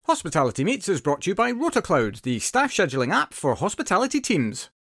Hospitality Meets is brought to you by RotaCloud, the staff scheduling app for hospitality teams.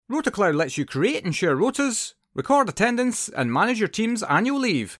 RotaCloud lets you create and share rotas, record attendance, and manage your team's annual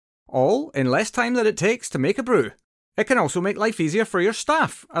leave, all in less time than it takes to make a brew. It can also make life easier for your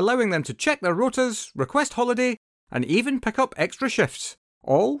staff, allowing them to check their rotas, request holiday, and even pick up extra shifts,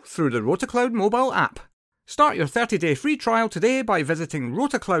 all through the RotaCloud mobile app. Start your 30-day free trial today by visiting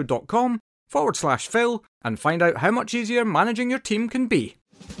rotacloud.com/Phil and find out how much easier managing your team can be.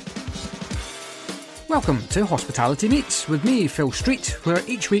 Welcome to Hospitality Meets with me, Phil Street, where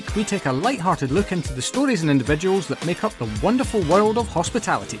each week we take a light-hearted look into the stories and individuals that make up the wonderful world of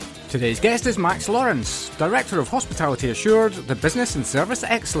hospitality. Today's guest is Max Lawrence, Director of Hospitality Assured, the business and service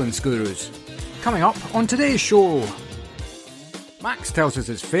excellence gurus. Coming up on today's show, Max tells us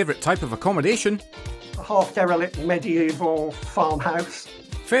his favourite type of accommodation. A half-derelict medieval farmhouse.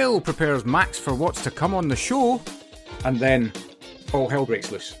 Phil prepares Max for what's to come on the show, and then all hell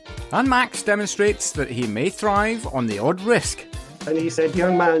breaks loose. And Max demonstrates that he may thrive on the odd risk. And he said,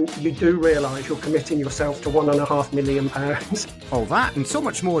 young man, you do realise you're committing yourself to £1.5 million. All that and so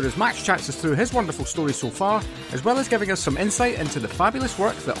much more as Max chats us through his wonderful story so far, as well as giving us some insight into the fabulous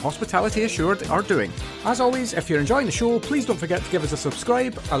work that Hospitality Assured are doing. As always, if you're enjoying the show, please don't forget to give us a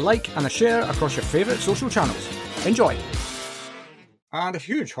subscribe, a like and a share across your favourite social channels. Enjoy! And a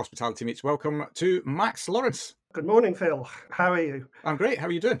huge Hospitality Meets welcome to Max Lawrence. Good morning, Phil. How are you? I'm great. How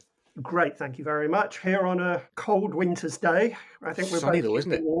are you doing? Great, thank you very much. Here on a cold winter's day. I think we're sunny both though,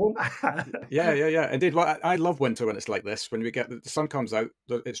 isn't it? Warm. Yeah. Indeed. Well, I love winter when it's like this. When we get the sun comes out,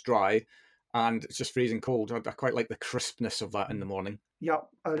 it's dry, and it's just freezing cold. I quite like the crispness of that in the morning. Yep,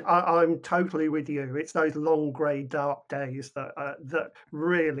 I'm totally with you. It's those long, grey, dark days that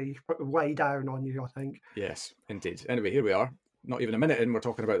really weigh down on you, I think. Yes, indeed. Anyway, here we are. Not even a minute in, we're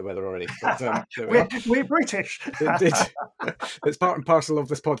talking about the weather already. But, we're British. Indeed. It's part and parcel of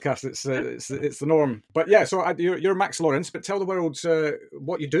this podcast. It's the norm. But yeah, so you're Max Lawrence, but tell the world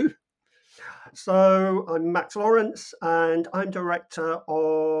what you do. So I'm Max Lawrence, and I'm Director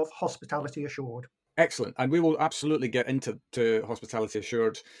of Hospitality Assured. Excellent. And we will absolutely get into Hospitality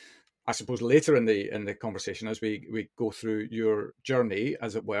Assured, I suppose, later in the conversation as we go through your journey,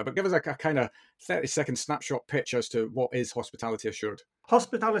 as it were. But give us a kind of 30-second snapshot pitch as to what is Hospitality Assured.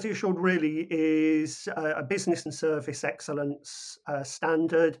 Hospitality Assured really is a business and service excellence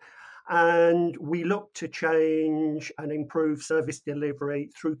standard, and we look to change and improve service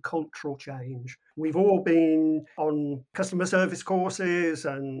delivery through cultural change. We've all been on customer service courses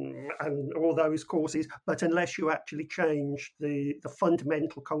and all those courses, but unless you actually change the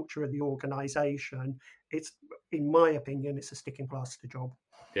fundamental culture of the organisation, it's, in my opinion, it's a sticking plaster job.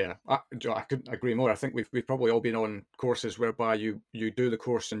 Yeah, I couldn't agree more. I think we've probably all been on courses whereby you do the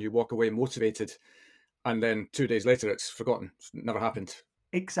course and you walk away motivated, and then 2 days later it's forgotten. It's never happened.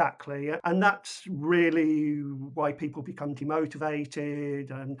 Exactly. And that's really why people become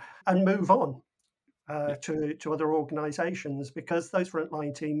demotivated and move on to other organisations, because those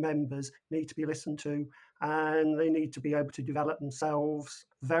frontline team members need to be listened to and they need to be able to develop themselves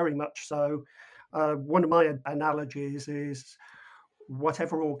very much so. One of my analogies is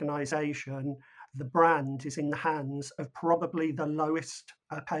whatever organisation, the brand is in the hands of probably the lowest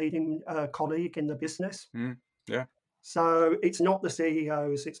paid colleague in the business. Yeah. So it's not the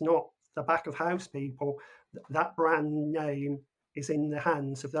CEOs, it's not the back of house people. That brand name is in the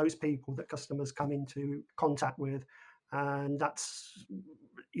hands of those people that customers come into contact with. And that's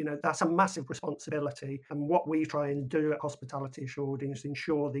a massive responsibility. And what we try and do at Hospitality Assured is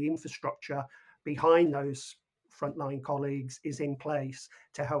ensure the infrastructure behind those frontline colleagues is in place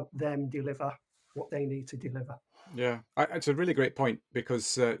to help them deliver what they need to deliver. Yeah, it's a really great point,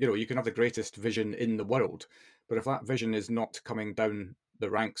 because you can have the greatest vision in the world, but if that vision is not coming down the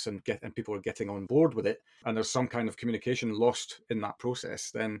ranks and people are getting on board with it, and there's some kind of communication lost in that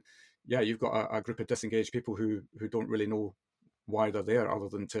process, then yeah, you've got a group of disengaged people who don't really know why they're there, other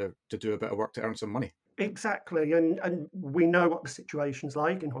than to do a bit of work to earn some money. Exactly, and we know what the situation's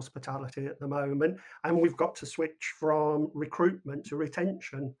like in hospitality at the moment, and we've got to switch from recruitment to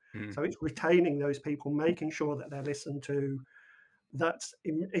retention. So it's retaining those people, making sure that they're listened to.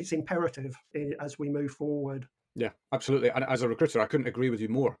 It's imperative as we move forward. Yeah, absolutely. And as a recruiter, I couldn't agree with you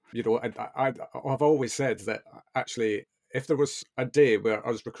more. I've always said that actually, if there was a day where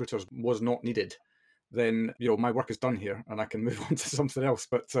us recruiters was not needed, then my work is done here and I can move on to something else.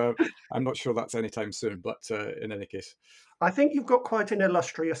 But I'm not sure that's anytime soon. But in any case, I think you've got quite an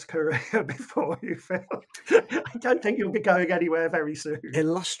illustrious career before you, Phil. I don't think you'll be going anywhere very soon.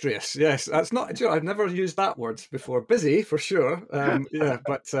 Illustrious, yes. That's not. I've never used that word before. Busy for sure. Yeah,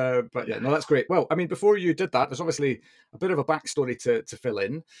 but yeah, no, that's great. Well, I mean, before you did that, there's obviously a bit of a backstory to fill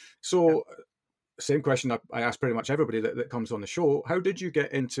in. So, same question I ask pretty much everybody that comes on the show. How did you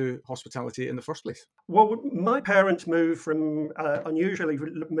get into hospitality in the first place? Well, my parents unusually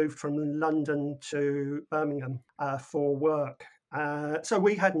moved from London to Birmingham for work. So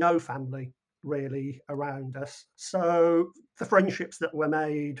we had no family really around us. So the friendships that were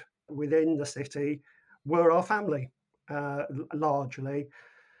made within the city were our family, largely.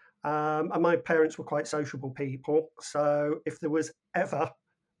 And my parents were quite sociable people. So if there was ever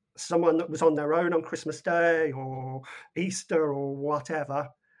someone that was on their own on Christmas Day or Easter or whatever,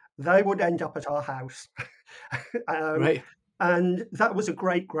 they would end up at our house. Right. And that was a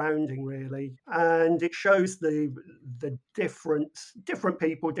great grounding, really. And it shows the different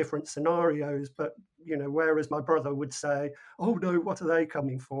people, different scenarios. But, whereas my brother would say, "Oh, no, what are they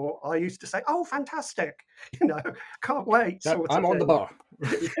coming for?" I used to say, "Oh, fantastic. Can't wait." I'm on the bar.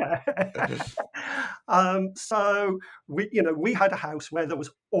 So we had a house where there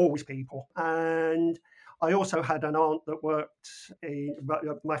was always people. And I also had an aunt that worked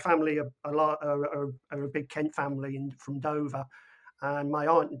my family are a big Kent family from Dover, and my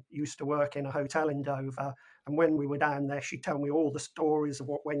aunt used to work in a hotel in Dover. And when we were down there, she'd tell me all the stories of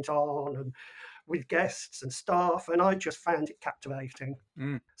what went on and with guests and staff, and I just found it captivating.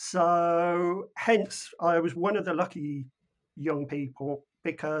 So hence I was one of the lucky young people,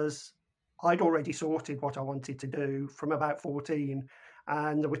 because I'd already sorted what I wanted to do from about 14.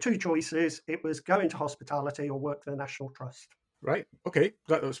 And there were two choices. It was go into hospitality or work for the National Trust. Right. Okay.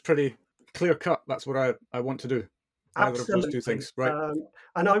 That was pretty clear cut. That's what I want to do. Either of those two things. Right.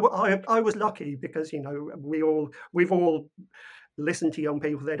 And I was lucky because, we've all listened to young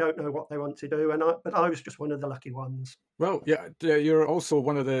people. They don't know what they want to do. But I was just one of the lucky ones. Well, yeah, you're also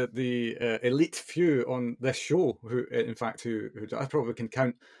one of the elite few on this show who I probably can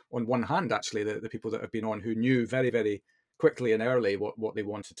count on one hand, actually, the people that have been on who knew very, very quickly and early what they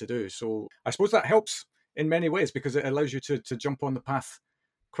wanted to do. So I suppose that helps in many ways because it allows you to jump on the path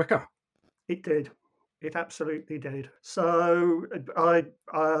quicker. It did. It absolutely did. So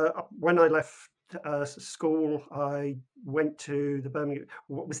when I left school, I went to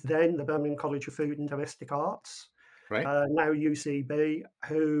what was then the Birmingham College of Food and Domestic Arts, right? Now UCB,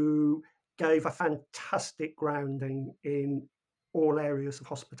 who gave a fantastic grounding in all areas of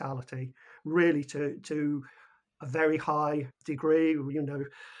hospitality, really to a very high degree,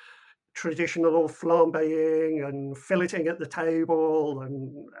 traditional flambeing and filleting at the table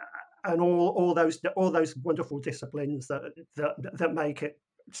and all those wonderful disciplines that make it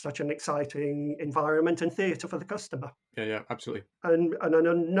such an exciting environment and theatre for the customer. Yeah, absolutely. And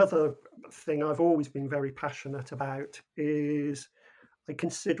another thing I've always been very passionate about is I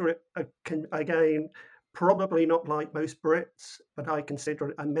consider it, again, probably not like most Brits, but I consider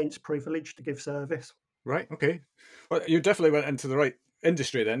it an immense privilege to give service. Right. Okay. Well, you definitely went into the right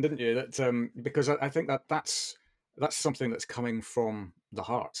industry then, didn't you? That because I think that's something that's coming from the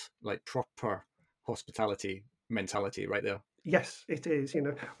heart, like proper hospitality mentality, right there. Yes, it is.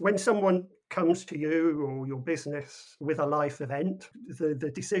 When someone comes to you or your business with a life event,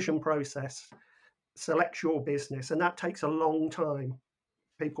 the decision process selects your business, and that takes a long time.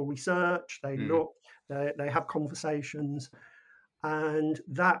 People research, they look, they have conversations, and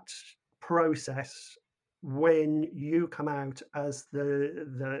that process, when you come out as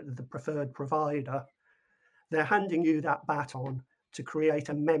the preferred provider, they're handing you that baton to create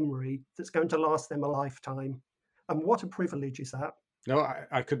a memory that's going to last them a lifetime. And what a privilege is that? No,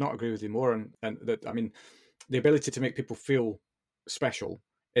 I could not agree with you more. And that, I mean, the ability to make people feel special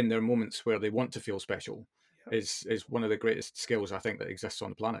in their moments where they want to feel special is one of the greatest skills I think that exists on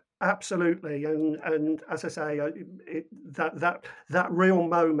the planet. Absolutely, and as I say, that real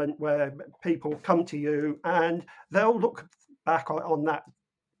moment where people come to you and they'll look back on that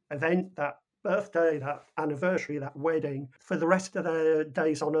event, that birthday, that anniversary, that wedding, for the rest of their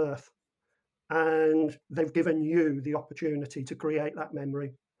days on earth, and they've given you the opportunity to create that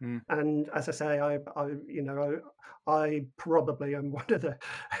memory. And as I say, I probably am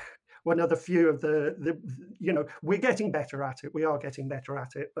one of the few of the we're getting better at it. We are getting better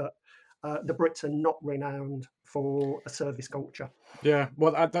at it, but the Brits are not renowned for a service culture. Yeah,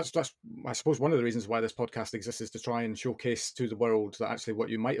 well, that's I suppose one of the reasons why this podcast exists is to try and showcase to the world that actually what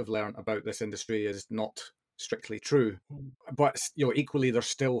you might have learned about this industry is not strictly true. Mm. But equally, there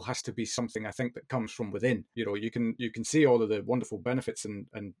still has to be something, I think, that comes from within. You can see all of the wonderful benefits and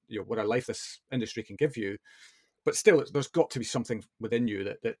what a life this industry can give you, but still, there's got to be something within you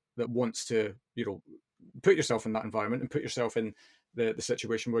that wants to put yourself in that environment and put yourself in the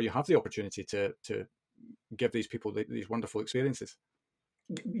situation where you have the opportunity to give these people these wonderful experiences.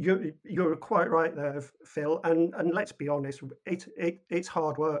 You're quite right there, Phil. And let's be honest, it's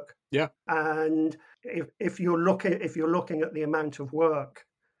hard work. Yeah. And if you're looking at the amount of work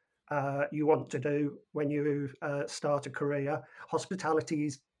you want to do when you start a career, hospitality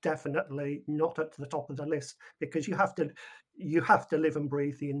is definitely not at the top of the list, because you have to live and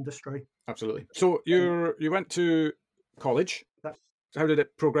breathe the industry. Absolutely. So you went to college. How did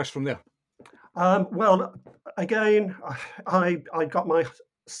it progress from there? Well, again, I got my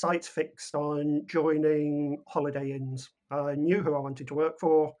sights fixed on joining Holiday Inns. I knew who I wanted to work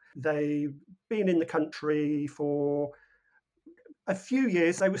for. They've been in the country for a few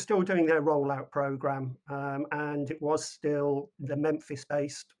years. They were still doing their rollout program, and it was still the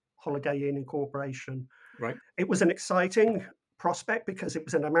Memphis-based Holiday Inn Incorporation. Right. It was an exciting prospect because it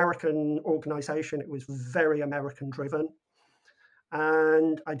was an American organization. It was very American driven.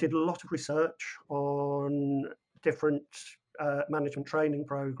 And I did a lot of research on different management training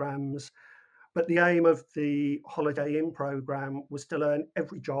programs. But the aim of the Holiday Inn program was to learn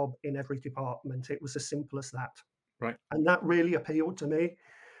every job in every department. It was as simple as that. Right. And that really appealed to me,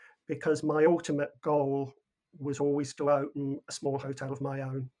 because my ultimate goal was always to open a small hotel of my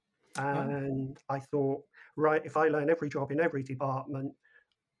own. And I thought, right, if I learn every job in every department,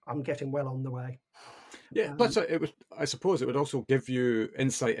 I'm getting well on the way. Yeah, plus I suppose it would also give you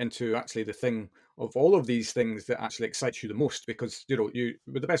insight into actually the thing of all of these things that actually excites you the most, because you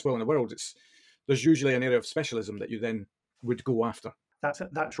with the best will in the world, there's usually an area of specialism that you then would go after.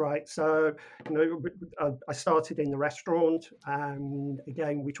 That's right. So I started in the restaurant, and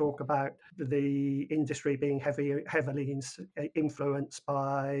again we talk about the industry being heavily influenced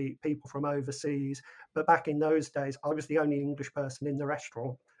by people from overseas. But back in those days, I was the only English person in the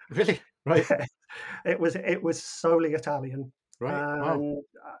restaurant. Really? Right. It was solely Italian. Right. And Wow.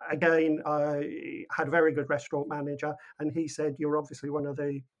 Again, I had a very good restaurant manager, and he said, "You're obviously one of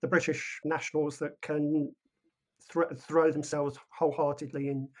the British nationals that can throw themselves wholeheartedly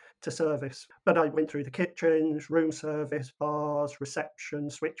into service." But I went through the kitchens, room service, bars, reception,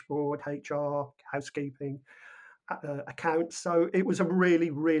 switchboard, HR, housekeeping, accounts. So it was a really,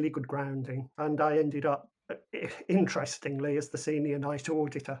 really good grounding. And I ended up, interestingly, as the senior night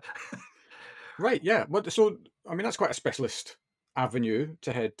auditor. Right, yeah. So, I mean, that's quite a specialist avenue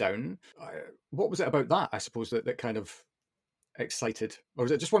to head down. What was it about that, I suppose, that kind of excited? Or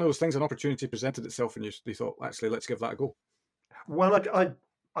was it just one of those things, an opportunity presented itself and you thought, actually, let's give that a go? Well,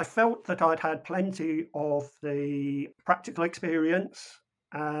 I felt that I'd had plenty of the practical experience,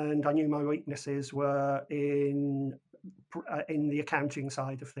 and I knew my weaknesses were in the accounting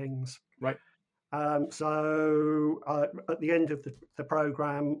side of things. Right. So at the end of the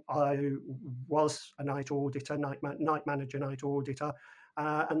program, I was a night auditor, night manager, night auditor,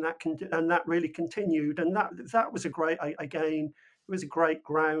 and that really continued. And that was it was a great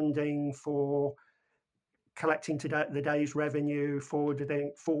grounding for collecting the day's revenue,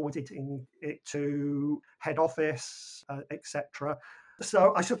 forwarding it to head office, etc.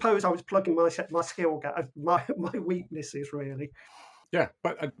 So I suppose I was plugging my skill gap, my weaknesses really. Yeah,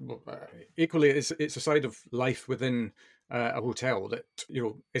 but equally, it's a side of life within a hotel that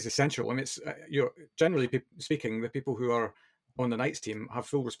is essential. I mean, it's generally speaking, the people who are on the nights team have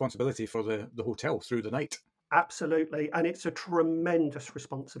full responsibility for the hotel through the night. Absolutely, and it's a tremendous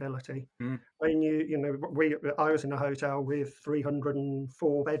responsibility. Mm. When I was in a hotel with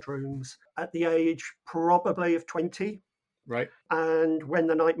 304 bedrooms at the age probably of 20. Right. And when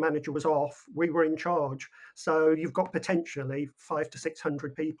the night manager was off, we were in charge. So you've got potentially 500 to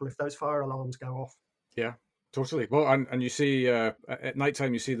 600 people if those fire alarms go off. Yeah, totally. Well, and you see at night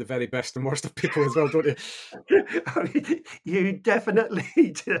time, you see the very best and worst of people as well, don't you? You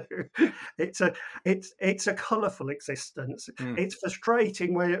definitely do. It's a colourful existence. Mm. It's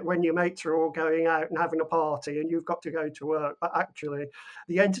frustrating when your mates are all going out and having a party and you've got to go to work. But actually,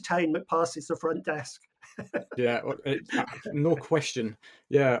 the entertainment passes the front desk. Yeah, no question.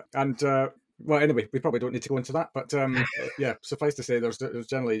 Yeah, and well, anyway, we probably don't need to go into that, but yeah, suffice to say, there's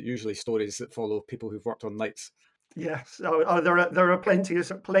generally usually stories that follow people who've worked on nights. Yes, there are plenty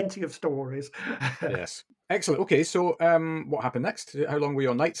of stories. Yes, excellent. Okay, so what happened next? How long were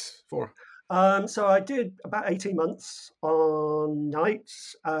you on nights for? So I did about 18 months on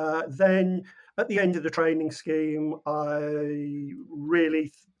nights. Then at the end of the training scheme, I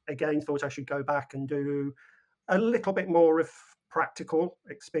really again, thought I should go back and do a little bit more of practical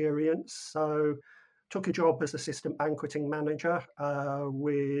experience. So took a job as assistant banqueting manager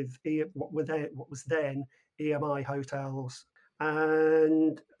with what was then EMI Hotels,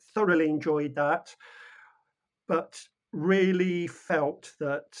 and thoroughly enjoyed that, but really felt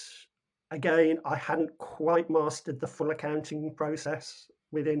that, again, I hadn't quite mastered the full accounting process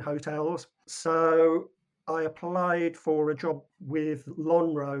within hotels. So I applied for a job with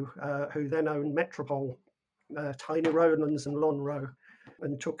Lonrho, who then owned Metropole, Tiny Rowlands and Lonrho,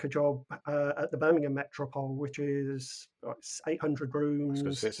 and took a job at the Birmingham Metropole, which is 800 I was rooms,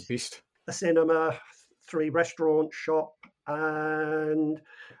 going to say it's a beast. a cinema, 3 restaurant shop, and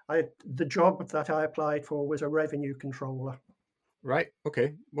the job that I applied for was a revenue controller. Right.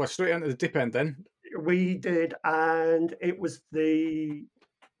 Okay. Well, straight into the deep end then. We did, and it's the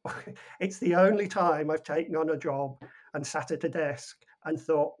only time I've taken on a job and sat at a desk and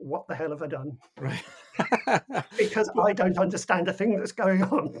thought, what the hell have I done? Right. Because I don't understand a thing that's going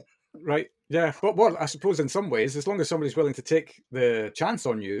on. Right. Yeah. But well, I suppose in some ways, as long as somebody's willing to take the chance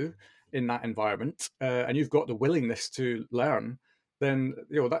on you in that environment, and you've got the willingness to learn, then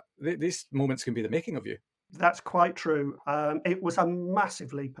these moments can be the making of you. That's quite true. It was a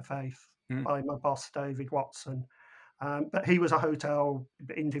massive leap of faith by my boss, David Watson. But he was a hotel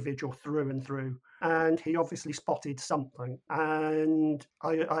individual through and through, and he obviously spotted something. And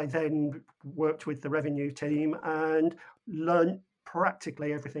I then worked with the revenue team and learned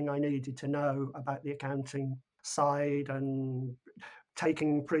practically everything I needed to know about the accounting side, and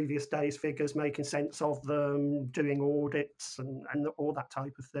taking previous days' figures, making sense of them, doing audits and all that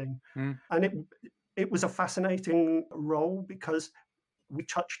type of thing. And it was a fascinating role because we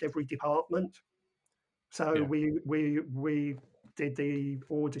touched every department. So we did the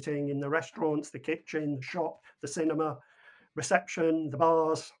auditing in the restaurants, the kitchen, the shop, the cinema, reception, the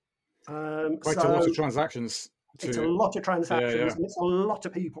bars. Quite a lot of transactions. It's a lot of transactions. Yeah. And it's a lot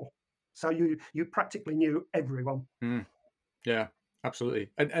of people. So you practically knew everyone. Yeah, absolutely.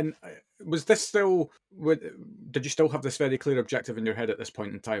 And was this still? Did you still have this very clear objective in your head at this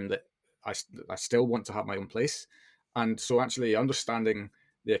point in time that I still want to have my own place? And so actually understanding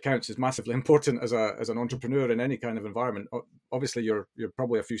the accounts is massively important as an entrepreneur in any kind of environment. Obviously, you're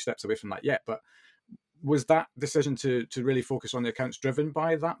probably a few steps away from that yet, but was that decision to really focus on the accounts driven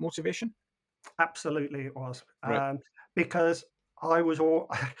by that motivation? Absolutely, it was. Right. Because I was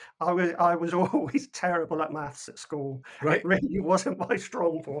always terrible at maths at school. Right. It really wasn't my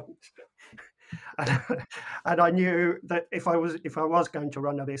strong point. And I knew that if I was going to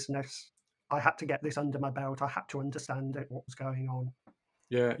run a business, I had to get this under my belt. I had to understand what was going on.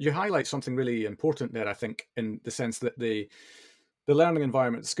 Yeah, you highlight something really important there, I think, in the sense that the learning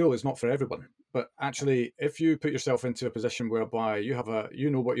environment at school is not for everyone. But actually, if you put yourself into a position whereby you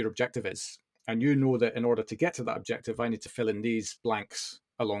know what your objective is, and you know that in order to get to that objective, I need to fill in these blanks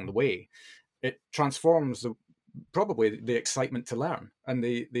along the way, it transforms probably the excitement to learn and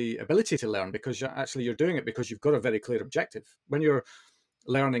the ability to learn, because you're doing it because you've got a very clear objective. When you're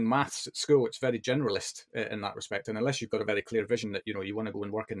learning maths at school, it's very generalist in that respect, and unless you've got a very clear vision that you want to go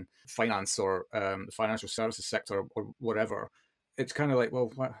and work in finance or the financial services sector or whatever, it's kind of like,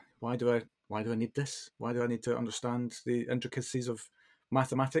 well, why do I need this? Why do I need to understand the intricacies of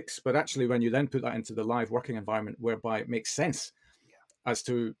mathematics? But actually, when you then put that into the live working environment, whereby it makes sense as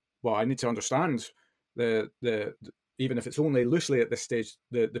to, well, I need to understand the even if it's only loosely at this stage,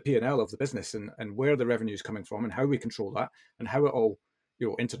 the P&L of the business and where the revenue is coming from and how we control that and how it all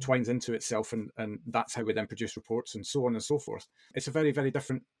intertwines into itself, and that's how we then produce reports and so on and so forth. It's a very, very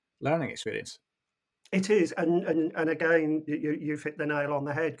different learning experience. It is, and again, you've hit the nail on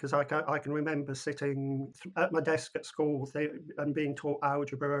the head, because I can remember sitting at my desk at school and being taught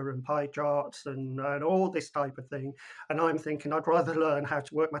algebra and pie charts and all this type of thing, and I'm thinking I'd rather learn how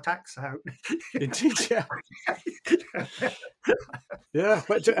to work my tax out. Indeed, yeah. Yeah,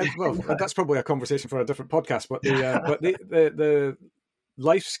 but well, that's probably a conversation for a different podcast. But the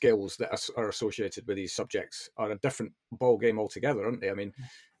life skills that are associated with these subjects are a different ball game altogether, aren't they? I mean,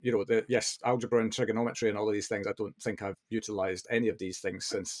 yes, algebra and trigonometry and all of these things, I don't think I've utilized any of these things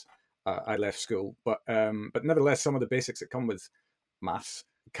since I left school. But nevertheless, some of the basics that come with maths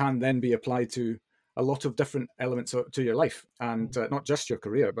can then be applied to a lot of different elements to your life, and not just your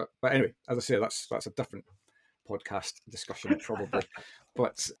career. But anyway, as I say, that's a different podcast discussion probably.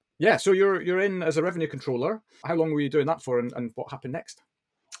 But yeah, so you're in as a revenue controller. How long were you doing that for, and what happened next?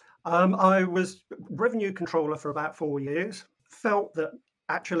 I was revenue controller for about 4 years. Felt that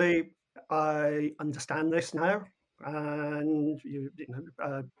actually I understand this now, and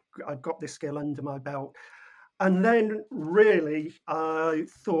I've got this skill under my belt. And then really, I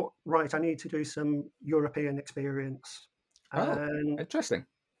thought, right, I need to do some European experience. Oh, And interesting.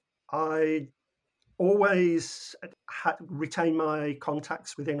 I always retained my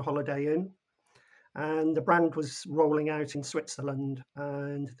contacts within Holiday Inn. And the brand was rolling out in Switzerland.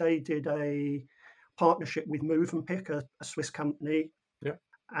 And they did a partnership with Movenpick, a Swiss company. Yeah.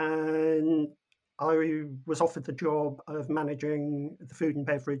 And I was offered the job of managing the food and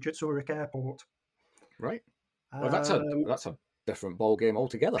beverage at Zurich Airport. Right. Well, Um, that's a different ball game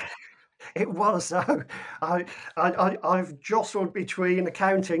altogether. It was. I've jostled between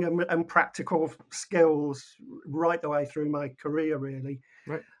accounting and practical skills right the way through my career, really.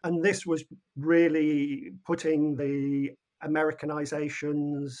 Right. And this was really putting the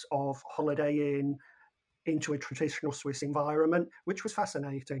Americanizations of Holiday Inn into a traditional Swiss environment, which was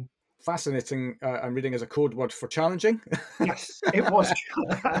fascinating. Fascinating. I'm reading as a code word for challenging. Yes, it was.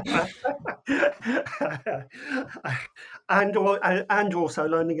 and also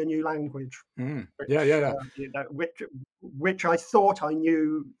learning a new language. Mm. Which, Yeah. which I thought I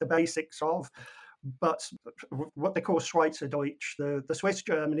knew the basics of, but what they call Schweizerdeutsch, the Swiss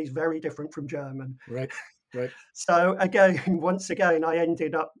German, is very different from German. Right. So again, once again, I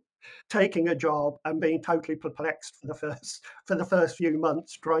ended up taking a job and being totally perplexed for the first few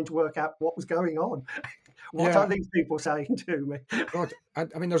months, trying to work out what was going on. What are these people saying to me? God, I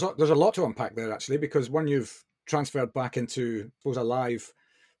mean, there's a lot to unpack there actually, because one, you've transferred back into, I suppose, a live,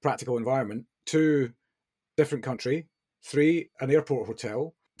 practical environment. 2, different country. 3, an airport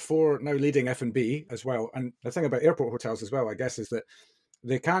hotel. 4, now leading F&B as well. And the thing about airport hotels as well, I guess, is that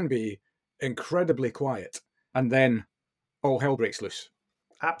they can be incredibly quiet, and then all hell breaks loose.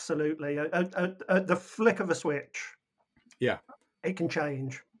 Absolutely. At the flick of a switch, Yeah, it can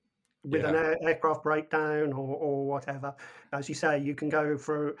change with an aircraft breakdown or whatever. As you say, you can go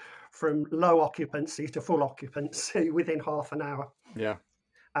from low occupancy to full occupancy within half an hour. Yeah.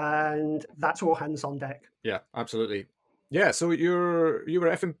 And that's all hands on deck. Yeah, absolutely. Yeah, so you were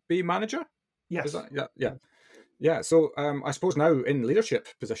F&B manager? Yes. Is that, yeah. So I suppose now in leadership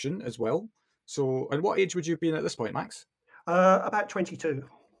position as well. So, and what age would you have been at this point, Max? About 22.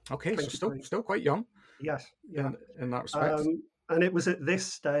 Okay, 23. So still quite young. Yes, yeah. In that respect. And it was at this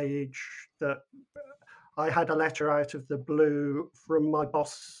stage that I had a letter out of the blue from my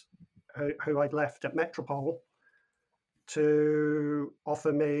boss, who I'd left at Metropole, to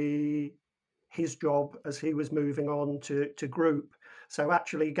offer me his job as he was moving on to group. So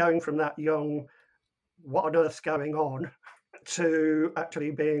actually going from that young, what on earth's going on, to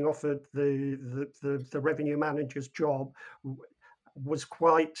actually being offered the revenue manager's job was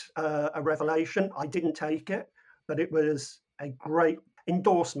quite a revelation. I didn't take it, but it was a great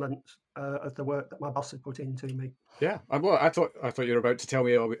endorsement of the work that my boss had put into me. Yeah, well, I thought you were about to tell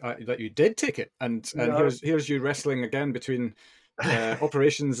me that you did take it, and no. here's you wrestling again between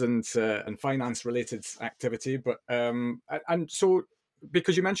operations and finance related activity. But and so,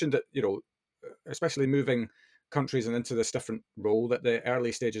 because you mentioned that, you know, especially moving countries and into this different role, that the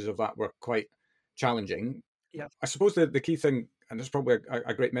early stages of that were quite challenging. Yeah, I suppose the key thing, and there's probably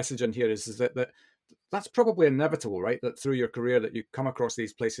a great message in here, is that that's probably inevitable, right? That through your career that you come across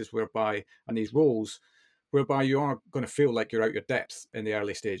these places whereby, and these roles whereby you are going to feel like you're out your depth in the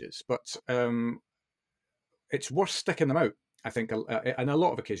early stages. But it's worth sticking them out, I think, on a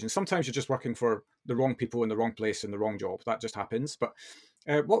lot of occasions. Sometimes you're just working for the wrong people in the wrong place in the wrong job. That just happens. But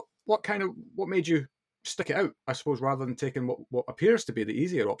what made you stick it out, I suppose, rather than taking what appears to be the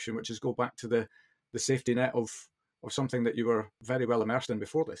easier option, which is go back to the safety net of something that you were very well immersed in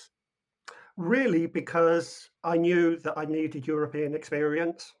before this? Really, because I knew that I needed European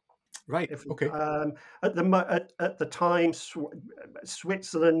experience. Right. Okay. At the time,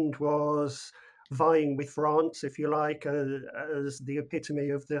 Switzerland was vying with France, if you like, as the epitome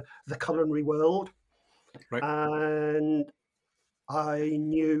of the culinary world. Right. And I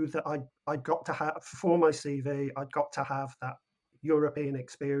knew that I'd got to have, for my CV, I'd got to have that European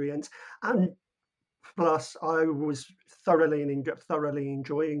experience. And plus, I was thoroughly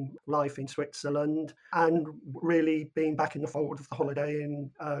enjoying life in Switzerland and really being back in the fold of the Holiday Inn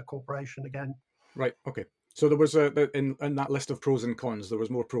Corporation again. Right. Okay. So there was in that list of pros and cons, there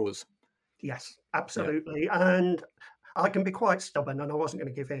was more pros. Yes, absolutely. Yeah. And I can be quite stubborn, and I wasn't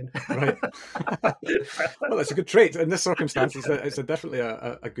going to give in. Right. Well, that's a good trait in this circumstance. It's definitely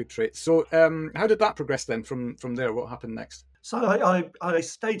a good trait. So, how did that progress then? From there, what happened next? So I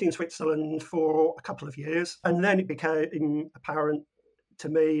stayed in Switzerland for a couple of years, and then it became apparent to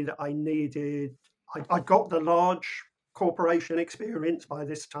me that I got the large corporation experience by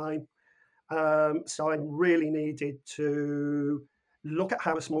this time. So I really needed to look at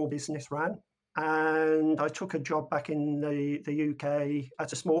how a small business ran. And I took a job back in the UK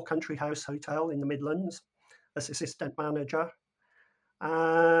at a small country house hotel in the Midlands as assistant manager,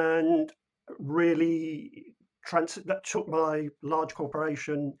 and really that took my large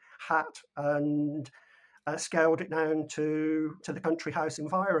corporation hat and scaled it down to the country house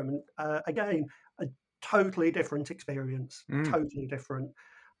environment. Again, a totally different experience, totally different,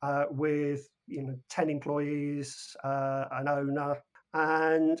 with 10 employees, an owner.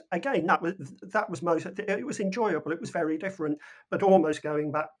 And again, that was most. It was enjoyable. It was very different, but almost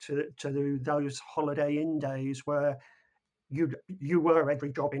going back to those Holiday Inn days where you were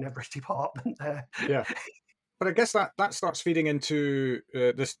every job in every department there. Yeah. But I guess that starts feeding into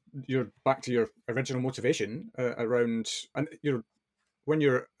this. You're back to your original motivation around, and when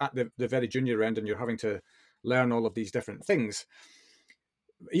you're at the very junior end and you're having to learn all of these different things.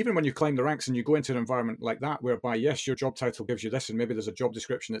 Even when you climb the ranks and you go into an environment like that, whereby yes, your job title gives you this, and maybe there's a job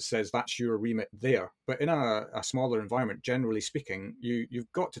description that says that's your remit there. But in a smaller environment, generally speaking,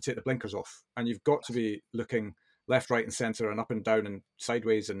 you've got to take the blinkers off, and you've got to be looking left, right, and centre, and up and down and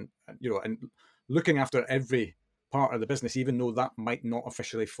sideways, and looking after every part of the business, even though that might not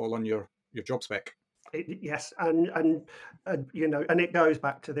officially fall on your job spec. Yes, and it goes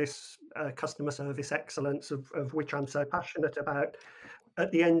back to this customer service excellence of which I'm so passionate about. At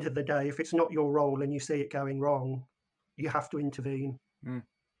the end of the day, if it's not your role and you see it going wrong, you have to intervene.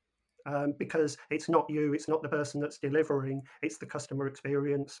 Because it's not you, it's not the person that's delivering, it's the customer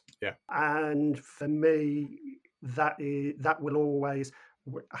experience. Yeah. And for me, that will always,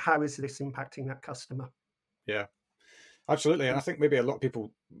 how is this impacting that customer? Yeah, absolutely. And I think maybe a lot of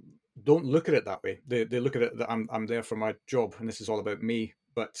people don't look at it that way. They look at it that I'm there for my job and this is all about me.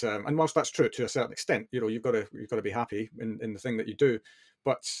 But and whilst that's true to a certain extent, you've got to be happy in the thing that you do.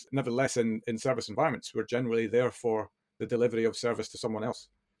 But nevertheless, in service environments, we're generally there for the delivery of service to someone else.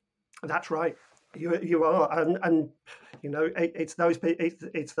 That's right. You are, and it's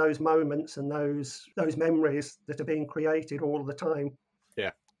those moments and those memories that are being created all the time.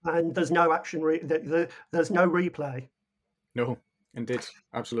 Yeah. And there's no action. There's no replay. No, indeed,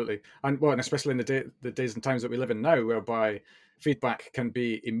 absolutely, and especially in the days and times that we live in now, whereby feedback can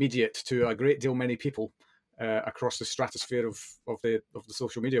be immediate to a great deal many people across the stratosphere of the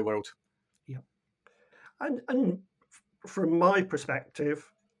social media world. Yeah, and from my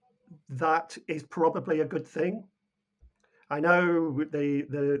perspective, that is probably a good thing. I know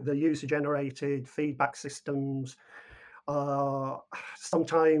the user generated feedback systems are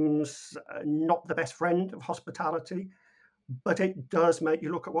sometimes not the best friend of hospitality, but it does make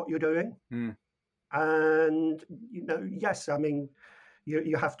you look at what you're doing. And yes, I mean,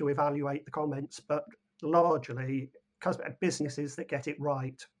 you have to evaluate the comments, but largely, because businesses that get it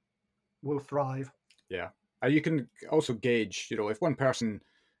right will thrive. Yeah, you can also gauge, if one person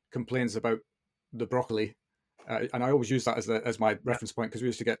complains about the broccoli, and I always use that as my reference point, because we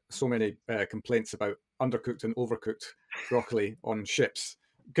used to get so many complaints about undercooked and overcooked broccoli on ships.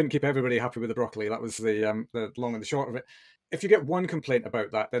 Couldn't keep everybody happy with the broccoli. That was the long and the short of it. If you get one complaint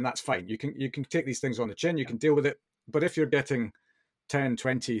about that, then that's fine. You can take these things on the chin, you can deal with it. But if you're getting 10,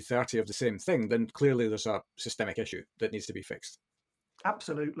 20, 30 of the same thing, then clearly there's a systemic issue that needs to be fixed.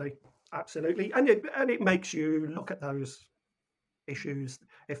 Absolutely. And it makes you look at those issues.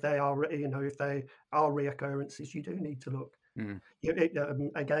 If they are reoccurrences, you do need to look.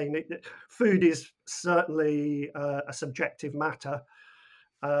 Food is certainly a subjective matter.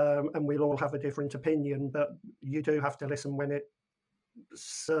 And we'll all have a different opinion, but you do have to listen when it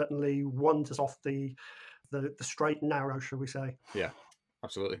certainly wanders off the straight and narrow, shall we say? Yeah,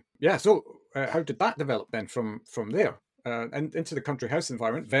 absolutely. Yeah. So, how did that develop then from there and into the country house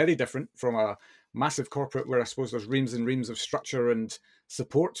environment? Very different from a massive corporate where I suppose there's reams and reams of structure and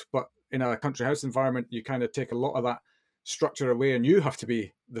support, but in a country house environment, you kind of take a lot of that structure away, and you have to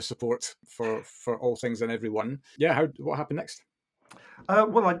be the support for all things and everyone. Yeah. What happened next?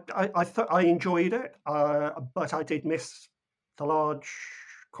 Well, I thought I enjoyed it, but I did miss the large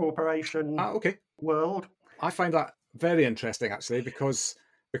corporation world. I find that very interesting, actually, because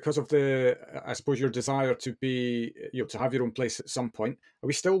of I suppose, your desire to be, to have your own place at some point. Are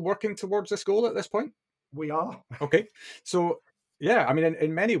we still working towards this goal at this point? We are. Okay. So, yeah, I mean,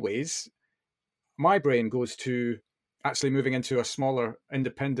 in many ways, my brain goes to actually moving into a smaller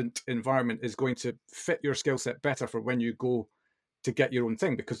independent environment is going to fit your skill set better for when you go to get your own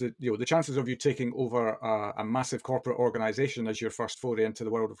thing, because the chances of you taking over a massive corporate organization as your first foray into the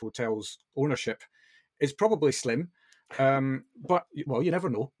world of hotels ownership is probably slim. But well, you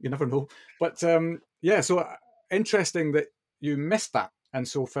never know. But so interesting that you missed that, and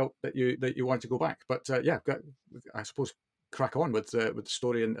so felt that you wanted to go back. But I suppose crack on with the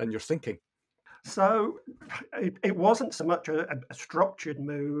story and your thinking. So it wasn't so much a structured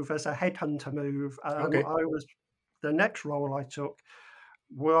move as a headhunter move. Okay. The next role I took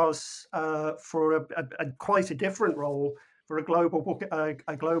was for a quite a different role for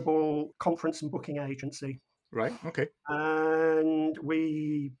a global conference and booking agency, Right. Okay. and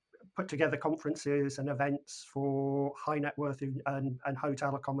we put together conferences and events for high net worth and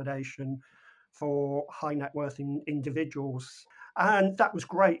hotel accommodation for high net worth individuals. And that was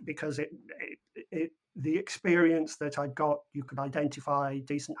great because the experience that I got, you could identify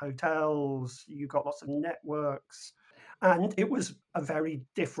decent hotels, you got lots of networks, and it was a very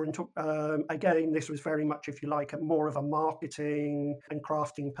different. Again, this was very much, if you like, more of a marketing and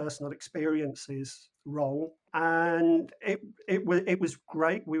crafting personal experiences role, and it was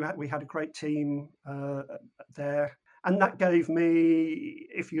great. We had a great team there. And that gave me,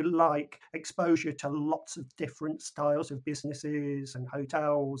 if you like, exposure to lots of different styles of businesses and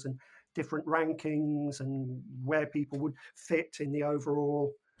hotels and different rankings and where people would fit in the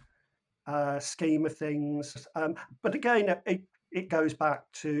overall scheme of things. But again, it goes back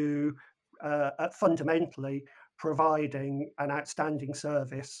to fundamentally providing an outstanding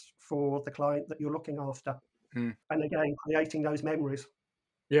service for the client that you're looking after. Mm. And again, creating those memories.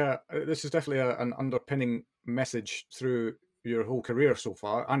 Yeah, this is definitely an underpinning message through your whole career so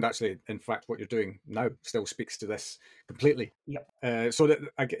far, and actually, in fact, what you're doing now still speaks to this completely. Yep. So that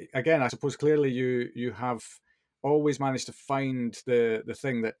again, I suppose clearly you have always managed to find the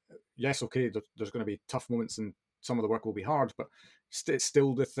thing that, yes, okay, there's going to be tough moments and some of the work will be hard, but it's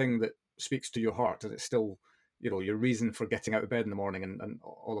still the thing that speaks to your heart, and it's still, your reason for getting out of bed in the morning and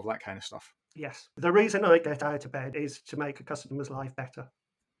all of that kind of stuff. Yes. The reason I get out of bed is to make a customer's life better.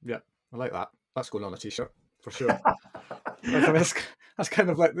 Yeah, I like that. That's going on a t-shirt for sure. That's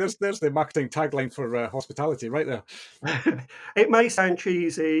kind of like there's the marketing tagline for hospitality right there. It may sound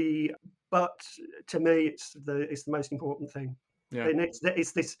cheesy, but to me, it's the most important thing. Yeah. And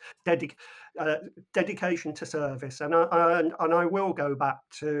it's this dedication to service, and I will go back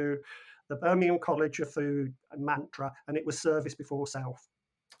to the Birmingham College of Food mantra, and it was service before self.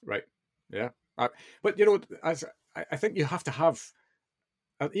 Right. Yeah. But I think you have to have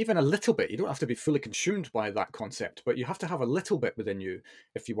even a little bit. You don't have to be fully consumed by that concept, but you have to have a little bit within you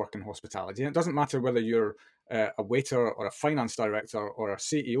if you work in hospitality. And it doesn't matter whether you're a waiter or a finance director or a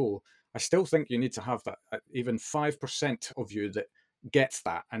CEO. I still think you need to have that even 5% of you that gets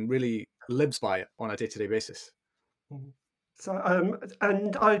that and really lives by it on a day-to-day basis. So,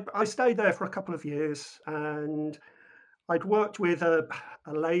 and I stayed there for a couple of years, and I'd worked with a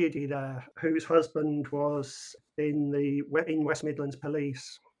lady there whose husband was in West Midlands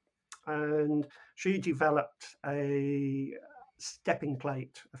Police, and she developed a stepping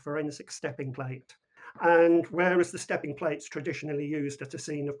plate, a forensic stepping plate. And whereas the stepping plates traditionally used at a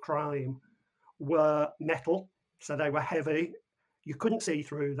scene of crime were metal, so they were heavy, you couldn't see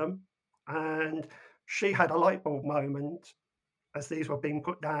through them, and she had a light bulb moment as these were being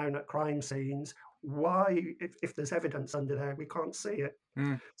put down at crime scenes. Why, if there's evidence under there, we can't see it.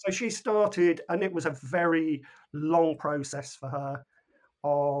 So she started, and it was a very long process for her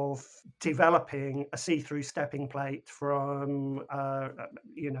of developing a see-through stepping plate from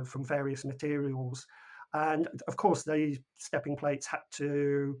various materials. And of course, these stepping plates had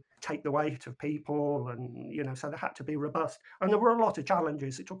to take the weight of people, and so they had to be robust. And there were a lot of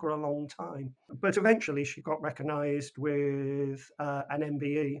challenges. It took her a long time, but eventually she got recognised with an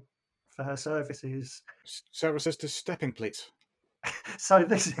MBE for her services. Services to stepping plates. So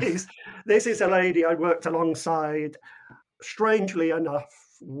this is a lady I worked alongside. Strangely enough,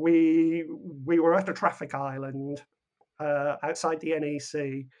 we were at a traffic island outside the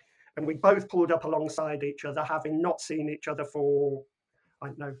NEC, and we both pulled up alongside each other, having not seen each other for, I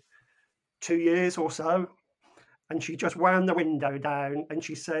don't know, 2 years or so. And she just wound the window down and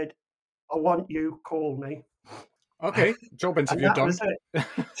she said, "I want you, call me." Okay, job interview done.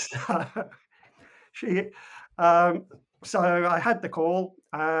 So I had the call,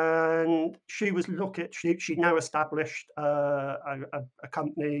 and she was she'd now established a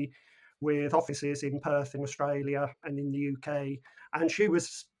company with offices in Perth in Australia and in the UK, and she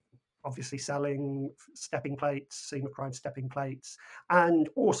was obviously selling stepping plates, scene of crime stepping plates, and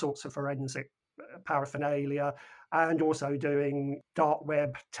all sorts of forensic paraphernalia, and also doing dark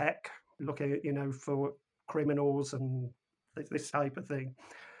web tech, looking at, for criminals and this type of thing.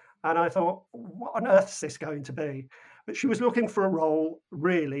 And I thought, what on earth is this going to be? But she was looking for a role,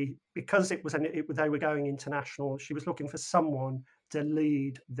 really, because they were going international. She was looking for someone to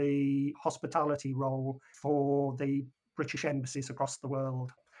lead the hospitality role for the British embassies across the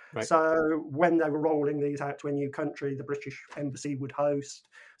world. Right. So when they were rolling these out to a new country, the British Embassy would host.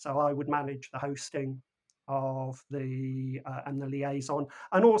 So I would manage the hosting of the and the liaison,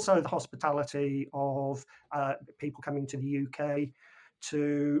 and also the hospitality of people coming to the UK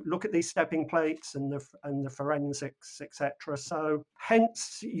to look at these stepping plates and the forensics, etc. So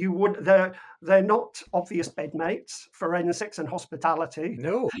hence you would they're not obvious bedmates, forensics and hospitality,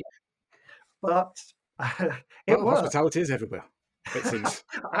 No. but it Well, worked. hospitality is everywhere, it seems.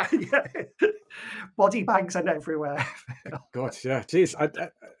 Yeah. Body bags and everywhere. God, yeah. Geez, I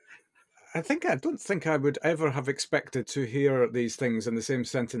don't think I would ever have expected to hear these things in the same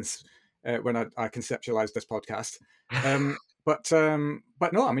sentence when I conceptualized this podcast. But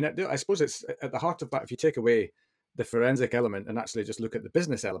no, I mean, I suppose it's at the heart of that. If you take away the forensic element and actually just look at the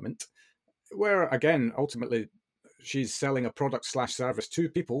business element, where again, ultimately, she's selling a product / service to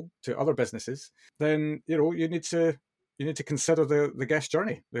people, to other businesses, then you need to consider the guest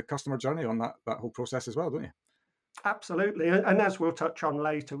journey, the customer journey on that whole process as well, don't you? Absolutely, and as we'll touch on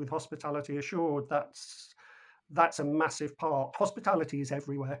later with Hospitality Assured, that's a massive part. Hospitality is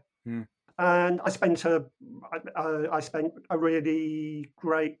everywhere. Hmm. And I spent a really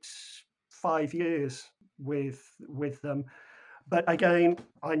great 5 years with them, but again,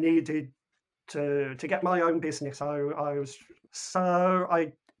 I needed to get my own business. I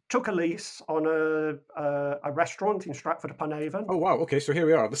took a lease on a restaurant in Stratford upon Avon. Oh wow! Okay, so here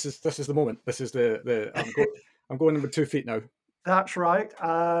we are. This is the moment. This is the I'm going in with 2 feet now. That's right,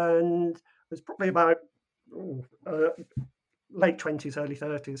 and it was probably about late 20s, early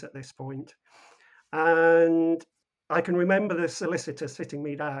 30s at this point. And I can remember the solicitor sitting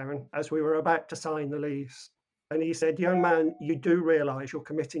me down as we were about to sign the lease. And he said, "Young man, you do realise you're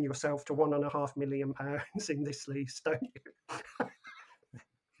committing yourself to £1.5 million in this lease, don't you?"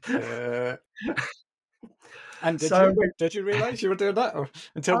 And So did you realise you were doing that, or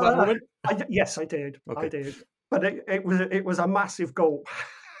until that moment? Yes, I did. Okay. I did. But it was a massive gulp.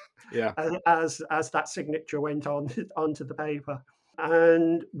 Yeah. As that signature went onto the paper,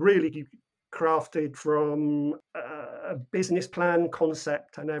 and really crafted from a business plan,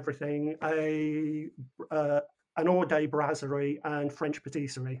 concept, and everything, an all day brasserie and French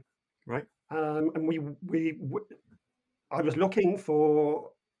patisserie. Right. And I was looking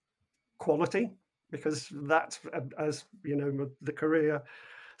for quality because that's, as you know, the career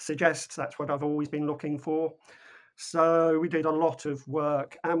suggests, that's what I've always been looking for. So we did a lot of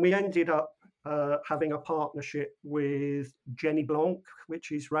work, and we ended up having a partnership with Jenny Blanc,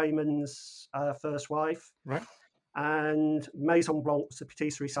 which is Raymond's first wife. Right. And Maison Blanc was the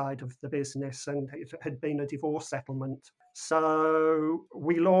patisserie side of the business, and it had been a divorce settlement. So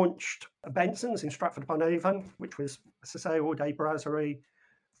we launched Benson's in Stratford upon Avon, which was, as I say, all day brasserie,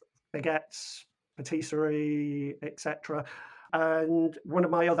 baguettes, patisserie, etc. And one of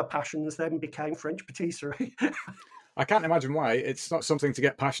my other passions then became French patisserie. I can't imagine why. It's not something to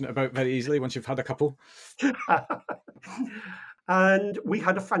get passionate about very easily once you've had a couple. And we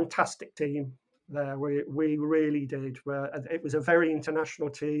had a fantastic team there. We really did. It was a very international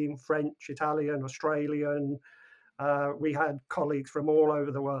team, French, Italian, Australian. We had colleagues from all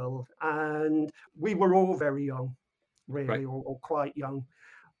over the world, and we were all very young, really, Right. or quite young,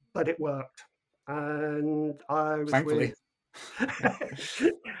 but it worked. And I was Thankfully.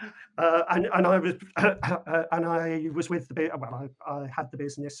 and I was with I had the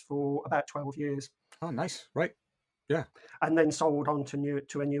business for about 12 years. Oh, nice. Right. Yeah. And then sold on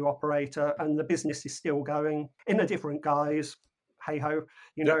to a new operator, and the business is still going in a different guise. Hey ho,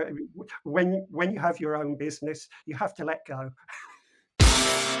 you know, when you have your own business, you have to let go.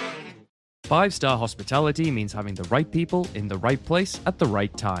 5-star hospitality means having the right people in the right place at the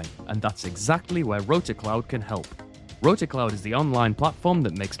right time, and that's exactly where RotaCloud can help. RotaCloud is the online platform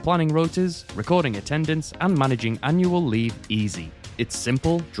that makes planning rotas, recording attendance, and managing annual leave easy. Its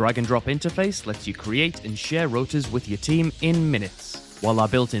simple, drag-and-drop interface lets you create and share rotas with your team in minutes, while our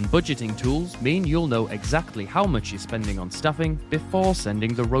built-in budgeting tools mean you'll know exactly how much you're spending on staffing before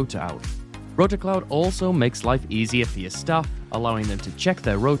sending the rota out. RotaCloud also makes life easier for your staff, allowing them to check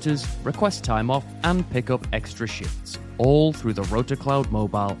their rotas, request time off, and pick up extra shifts, all through the RotaCloud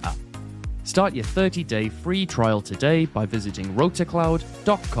mobile app. Start your 30-day free trial today by visiting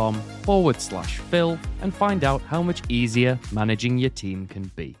rotacloud.com/Phil and find out how much easier managing your team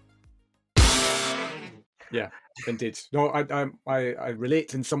can be. Yeah, indeed. No, I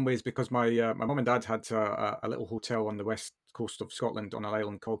relate in some ways because my mum and dad had a little hotel on the west coast of Scotland on an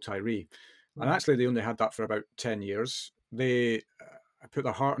island called Tiree. And actually they only had that for about 10 years. They put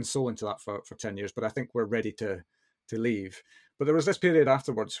their heart and soul into that for 10 years, but I think we're ready to leave. But there was this period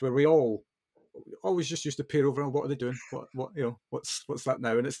afterwards where we all always just used to peer over and what are they doing? What what's that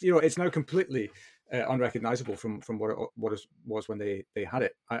now? And it's it's now completely unrecognizable from what it was when they had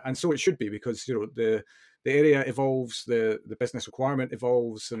it, and so it should be, because the area evolves, the business requirement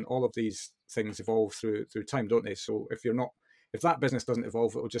evolves, and all of these things evolve through time, don't they? So if that business doesn't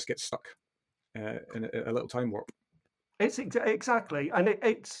evolve, it will just get stuck in a little time warp. It's exactly, and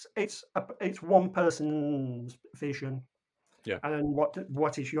it's one person's vision. Yeah. And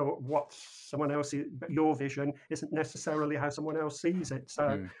what is someone else's, your vision isn't necessarily how someone else sees it.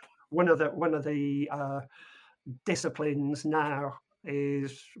 So one of the disciplines now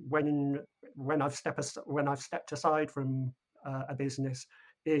is when I've stepped aside from a business,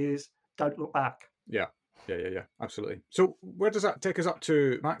 is don't look back. Yeah, absolutely. So where does that take us up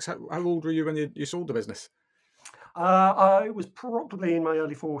to, Max? How old were you when you sold the business? I was probably in my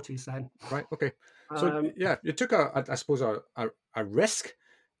early 40s then. Right. Okay. So you took I suppose a risk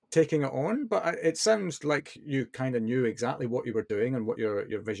taking it on, but it sounds like you kind of knew exactly what you were doing and what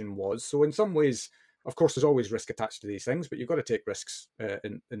your vision was. So in some ways, of course, there's always risk attached to these things, but you've got to take risks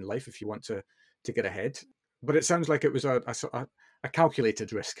in life if you want to get ahead. But it sounds like it was a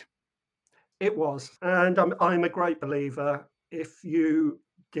calculated risk. It was, and I'm a great believer. If you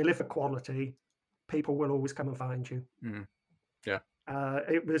deliver quality, people will always come and find you. Yeah.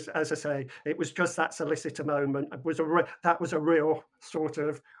 It was, as I say, it was just that solicitor moment. That was a real sort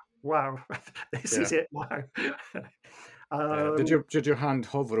of, wow, this is it now. Did your hand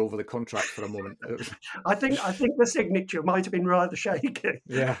hover over the contract for a moment? I think the signature might have been rather shaky.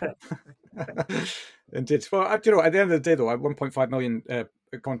 Yeah, indeed. Well, at the end of the day, though, a 1.5 million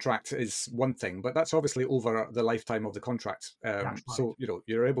contract is one thing, but that's obviously over the lifetime of the contract. Right. So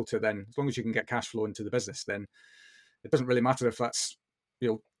you're able to then, as long as you can get cash flow into the business, then it doesn't really matter if that's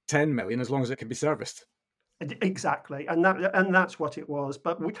 10 million, as long as it can be serviced. Exactly, and that's what it was.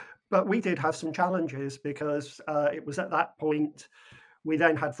 But we did have some challenges, because it was at that point we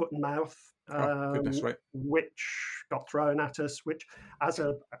then had foot and mouth, right. which got thrown at us, which, as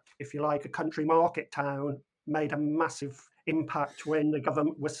a country market town, made a massive impact when the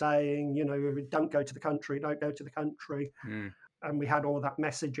government was saying, don't go to the country, don't go to the country. And we had all that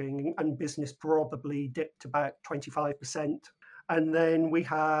messaging, and business probably dipped about 25%. And then we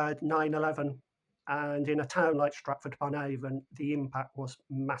had 9/11. And in a town like Stratford-upon-Avon, the impact was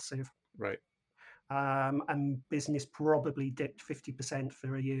massive. Right. And business probably dipped 50%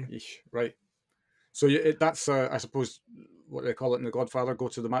 for a year. Right. So that's, I suppose, what they call it in The Godfather, go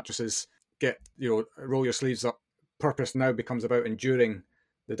to the mattresses, roll your sleeves up. Purpose now becomes about enduring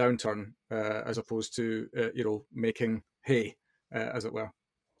the downturn, as opposed to, making hay, as it were.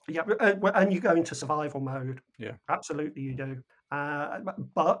 Yeah, and you go into survival mode. Yeah. Absolutely you do.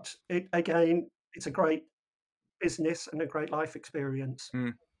 But it's a great business and a great life experience,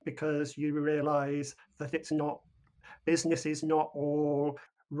 because you realise that business is not all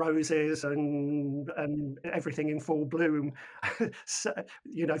roses and everything in full bloom. So,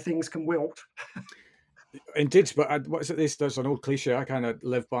 things can wilt. Indeed, but there's an old cliche I kind of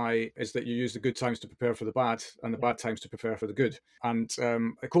live by, is that you use the good times to prepare for the bad, and the bad times to prepare for the good. And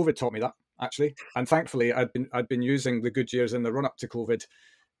COVID taught me that, actually. And thankfully, I'd been using the good years in the run up to COVID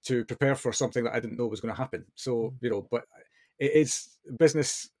to prepare for something that I didn't know was going to happen. So but it is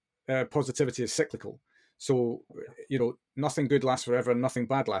business. Positivity is cyclical. So nothing good lasts forever, and nothing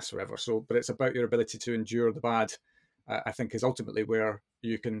bad lasts forever. So, but it's about your ability to endure the bad. I think is ultimately where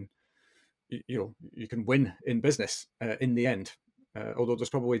you can win in business in the end. Although there's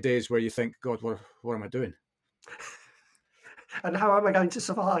probably days where you think, God, what am I doing? And how am I going to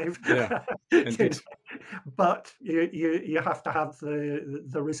survive? Yeah, indeed. But you have to have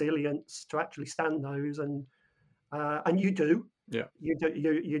the resilience to actually stand those, and you do. Yeah,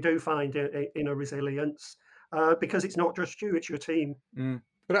 you do find inner resilience, because it's not just you; it's your team.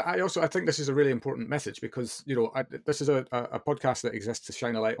 But I think this is a really important message, because this is a podcast that exists to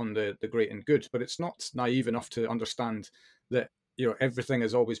shine a light on the great and good, but it's not naive enough to understand that everything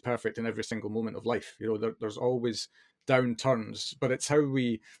is always perfect in every single moment of life. There's always downturns, but it's how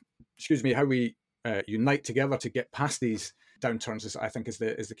we unite together to get past these downturns. I think is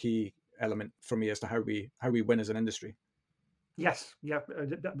the key element for me as to how we win as an industry. Yes, yeah,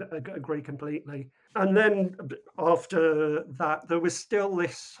 I agree completely. And then after that, there was still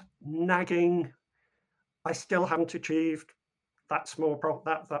this nagging. I still haven't achieved that small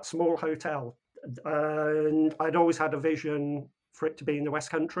hotel, and I'd always had a vision for it to be in the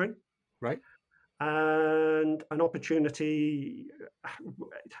West Country, right? And an opportunity,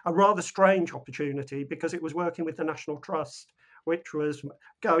 a rather strange opportunity, because it was working with the National Trust, which was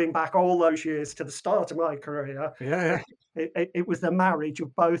going back all those years to the start of my career. Yeah. It was the marriage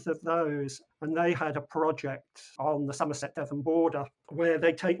of both of those. And they had a project on the Somerset Devon border where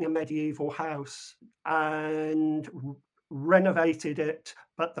they'd taken a medieval house and renovated it,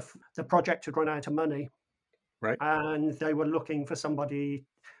 but the project had run out of money. Right. And they were looking for somebody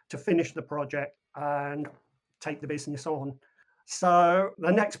to finish the project and take the business on. So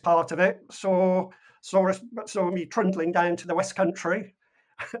the next part of it saw me trundling down to the West Country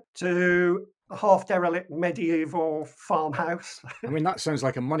to a half derelict medieval farmhouse. I mean, that sounds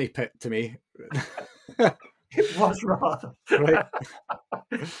like a money pit to me. It was rather. Right.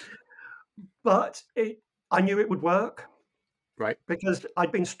 But I knew it would work. Right. Because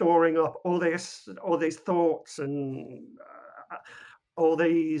I'd been storing up all these thoughts and all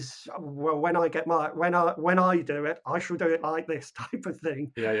these. Well, when I do it, I shall do it like this type of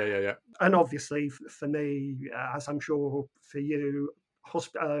thing. Yeah. And obviously, for me, as I'm sure for you,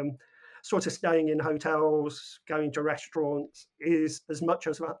 sort of staying in hotels, going to restaurants is as much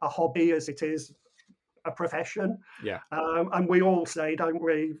as a hobby as it is a profession. Yeah. And we all say, don't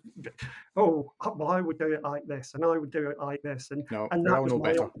we? Oh, well, I would do it like this, and I would do it like this, and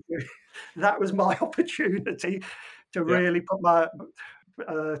that was my opportunity to really put my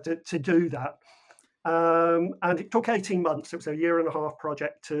to do that. And it took 18 months. It was a 1.5-year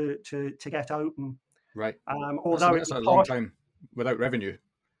project to get open. Right. Although that's a long time without revenue.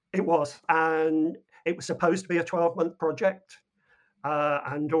 It was, and it was supposed to be a 12-month project.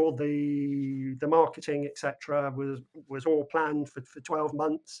 And all the marketing, etc., was all planned for 12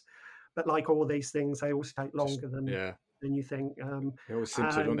 months. But like all these things, they always take longer than you think. They always seem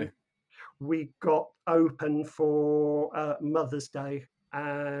to, don't they? We got open for Mother's Day,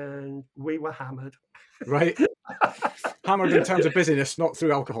 and we were hammered. Right. Hammered in terms of busyness, not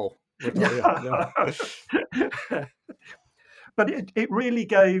through alcohol. But it really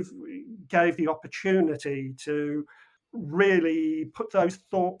gave the opportunity to really put those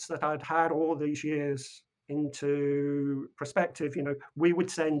thoughts that I'd had all these years into perspective. You know, we would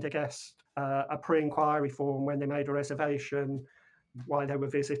send a guest a pre-inquiry form when they made a reservation, why they were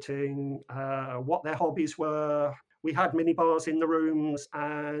visiting, what their hobbies were. We had minibars in the rooms,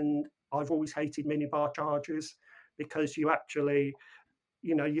 and I've always hated minibar charges because you actually,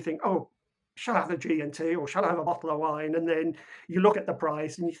 you think, oh, shall I have a G&T or shall I have a bottle of wine? And then you look at the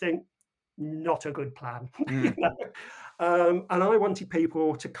price and you think, not a good plan. And I wanted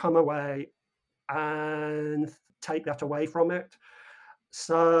people to come away and take that away from it.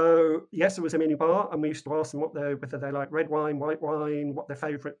 So yes, there was a minibar, and we used to ask them whether they like red wine, white wine, what their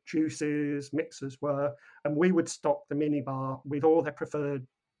favourite juices, mixers were, and we would stock the minibar with all their preferred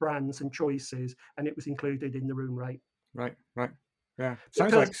brands and choices, and it was included in the room rate. Right. Yeah,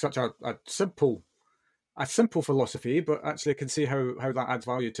 sounds like such a simple philosophy, but actually I can see how that adds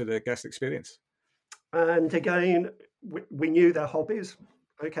value to the guest experience. And again, we knew their hobbies,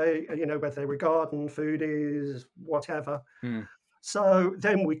 okay, whether they were garden, foodies, whatever. So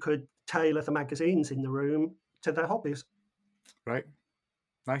then we could tailor the magazines in the room to their hobbies. Right.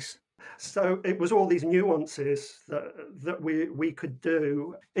 Nice. So it was all these nuances that we could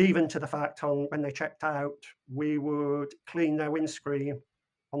do, even to the fact on when they checked out, we would clean their windscreen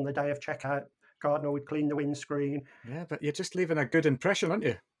on the day of checkout. Gardener would clean the windscreen. Yeah, but you're just leaving a good impression, aren't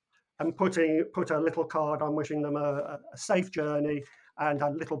you? And put a little card on wishing them a safe journey, and a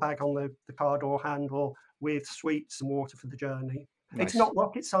little bag on the car door handle with sweets and water for the journey. Nice. It's not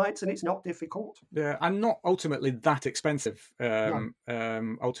rocket science, and it's not difficult. Yeah, and not ultimately that expensive. No.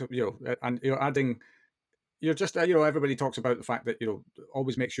 And you're adding. You're just everybody talks about the fact that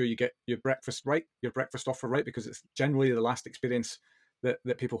always make sure you get your breakfast right, your breakfast offer right, because it's generally the last experience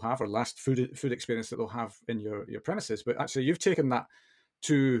that people have, or last food experience that they'll have in your premises. But actually, you've taken that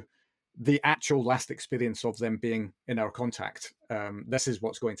to the actual last experience of them being in our contact. This is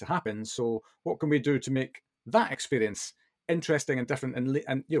what's going to happen. So what can we do to make that experience interesting and different,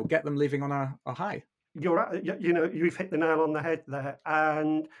 and get them leaving on a high? You've hit the nail on the head there.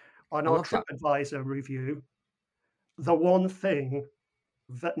 And on our TripAdvisor review, the one thing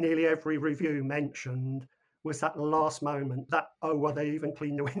that nearly every review mentioned was that last moment, that, oh, well, they even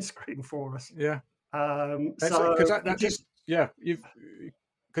cleaned the windscreen for us. Yeah.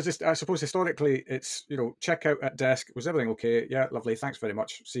 Because I suppose historically it's, checkout at desk, was everything okay? Yeah, lovely, thanks very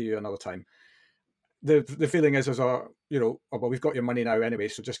much, see you another time. The feeling is well, we've got your money now anyway,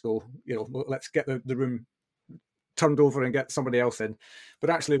 so just go, let's get the room turned over and get somebody else in. But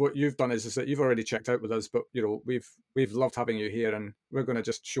actually what you've done is that you've already checked out with us, but we've loved having you here, and we're going to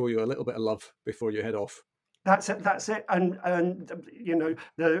just show you a little bit of love before you head off. That's it. That's it. And you know,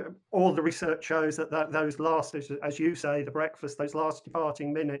 all the research shows that those last, as you say, the breakfast, those last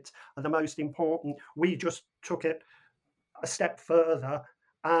departing minutes are the most important. We just took it a step further,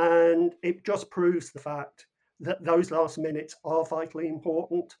 and it just proves the fact that those last minutes are vitally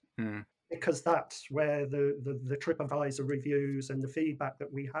important. Because that's where the TripAdvisor reviews and the feedback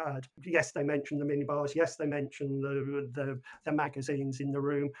that we had. Yes, they mentioned the minibars. Yes, they mentioned the magazines in the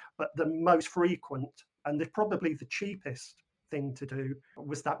room. But the most frequent and probably the cheapest thing to do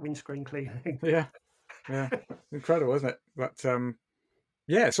was that windscreen cleaning. Yeah, incredible, isn't it? But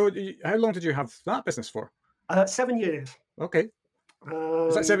yeah. So how long did you have that business for? 7 years. Okay.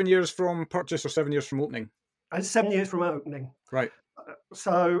 Is that 7 years from purchase or 7 years from opening? 7 years from opening. Right.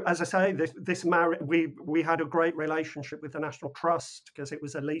 So, as I say, we had a great relationship with the National Trust because it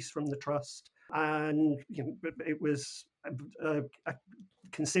was a lease from the trust, and you know, it was a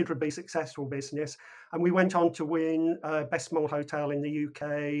considerably successful business. And we went on to win Best Small Hotel in the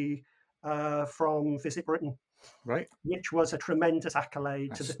UK from Visit Britain, right? Which was a tremendous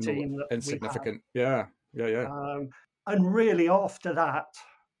accolade to the team. That insignificant. We had. Yeah. And really, after that,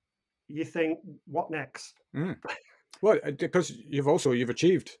 you think, what next? Well, because you've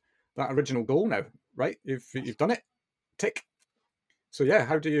achieved that original goal now, right? You've done it. Tick. So yeah,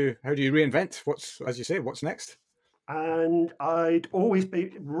 how do you reinvent? What's next? And I'd always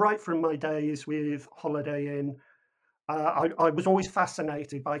be, right from my days with Holiday Inn, I was always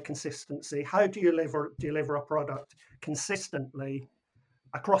fascinated by consistency. How do you deliver a product consistently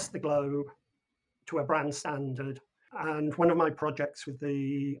across the globe to a brand standard? And one of my projects with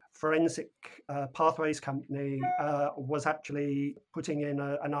the Forensic Pathways Company was actually putting in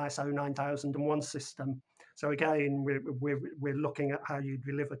an ISO 9001 system. So again, we're looking at how you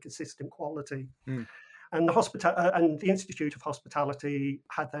deliver consistent quality. And the Institute of Hospitality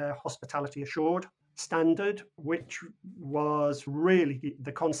had their Hospitality Assured standard, which was really,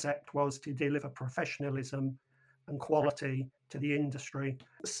 the concept was to deliver professionalism and quality to the industry.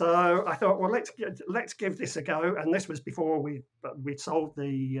 So I thought, well, let's give this a go. And this was before we'd sold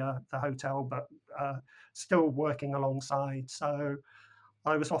the hotel, but still working alongside. So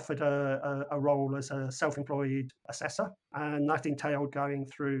I was offered a role as a self-employed assessor, and that entailed going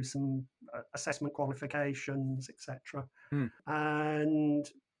through some assessment qualifications, etc., and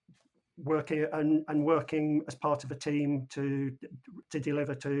working as part of a team to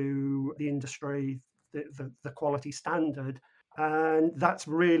deliver to the industry the quality standard. And that's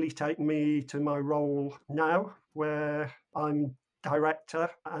really taken me to my role now, where I'm director,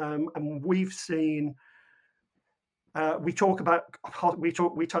 and we've seen. We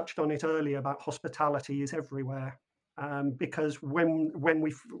touched on it earlier about hospitality is everywhere, because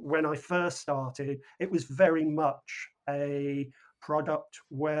when I first started, it was very much a product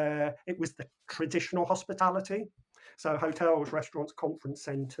where it was the traditional hospitality. So hotels, restaurants, conference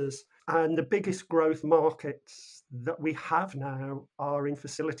centres, and the biggest growth markets that we have now are in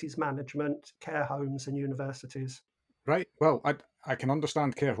facilities management, care homes, and universities. Right. Well, I can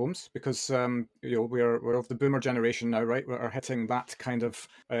understand care homes because we're of the boomer generation now, right? We're hitting that kind of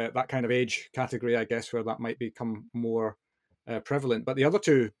age category, I guess, where that might become more prevalent. But the other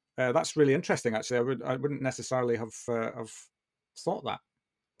two, that's really interesting. Actually, I wouldn't necessarily have thought that.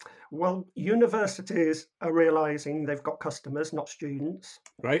 Well, universities are realising they've got customers, not students.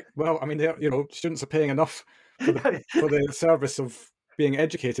 Right. Well, I mean, students are paying enough for the service of being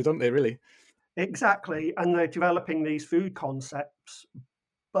educated, aren't they? Really. Exactly, and they're developing these food concepts,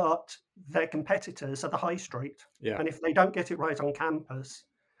 but their competitors are the high street. Yeah. And if they don't get it right on campus,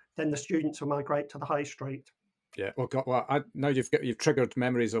 then the students will migrate to the high street. Yeah. Now you've triggered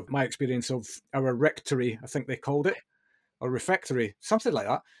memories of my experience of our rectory, I think they called it, or refectory, something like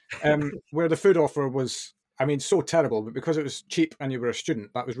that, where the food offer was, I mean, so terrible, but because it was cheap and you were a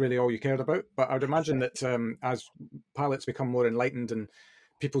student, that was really all you cared about. But I would imagine that as palates become more enlightened and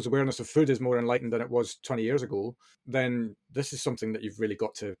people's awareness of food is more enlightened than it was 20 years ago, then this is something that you've really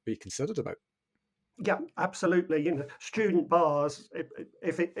got to be considered about. Yeah, absolutely. Student bars,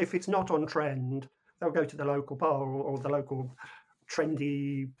 if it's not on trend, they'll go to the local bar or the local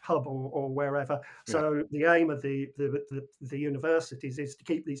trendy pub or wherever. Yeah. So the aim of the universities is to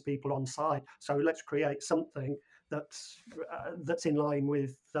keep these people on site. So let's create something that's in line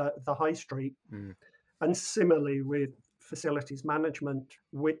with the high street. And similarly with facilities management,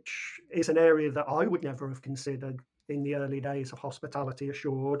 which is an area that I would never have considered in the early days of Hospitality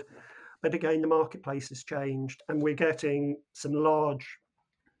Assured. But again, the marketplace has changed, and we're getting a lot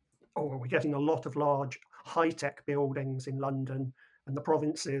of large high-tech buildings in London and the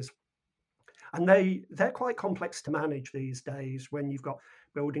provinces. And they're quite complex to manage these days when you've got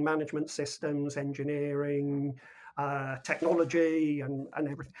building management systems, engineering, technology, and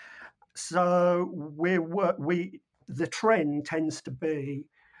everything. So the trend tends to be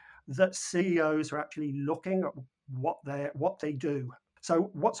that CEOs are actually looking at what they do. So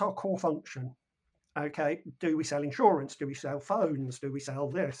what's our core function? Okay, do we sell insurance? Do we sell phones? Do we sell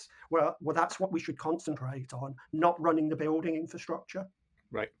this? Well, that's what we should concentrate on, not running the building infrastructure.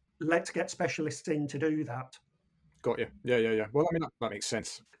 Right. Let's get specialists in to do that. Got you. Yeah. Well, I mean, that makes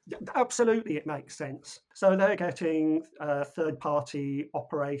sense. Absolutely, it makes sense. So they're getting third-party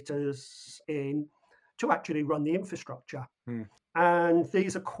operators in to actually run the infrastructure. And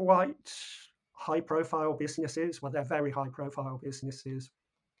these are quite high-profile businesses. Well, they're very high-profile businesses.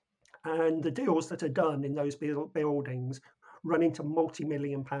 And the deals that are done in those buildings run into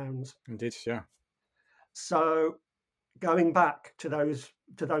multi-million pounds. Indeed, yeah. So going back to those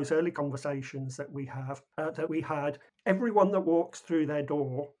early conversations that we had, everyone that walks through their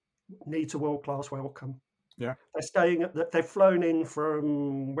door needs a world-class welcome. Yeah. They've flown in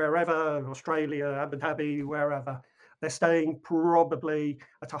from wherever, Australia, Abu Dhabi, wherever. They're staying probably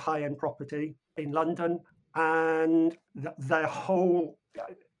at a high-end property in London, and their whole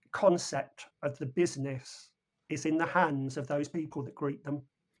concept of the business is in the hands of those people that greet them.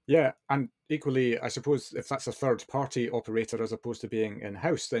 Yeah, and equally, I suppose if that's a third-party operator as opposed to being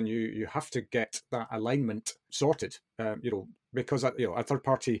in-house, then you have to get that alignment sorted. Because a third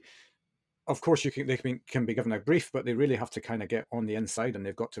party, of course, they can be given a brief, but they really have to kind of get on the inside, and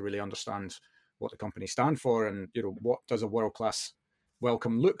they've got to really understand what the company stand for, and what does a world-class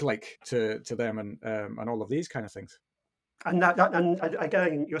welcome look like to them, and all of these kind of things. And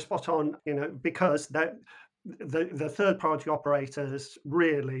again, you're spot on. Because the third-party operators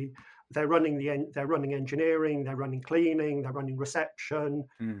really they're running engineering, they're running cleaning, they're running reception,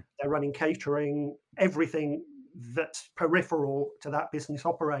 they're running catering, everything that's peripheral to that business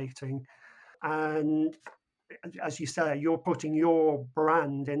operating. And as you say, you're putting your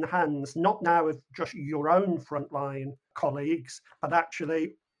brand in the hands not now of just your own frontline colleagues, but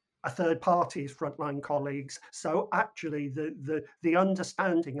actually a third party's frontline colleagues. So actually the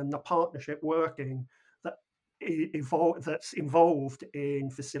understanding and the partnership working that's involved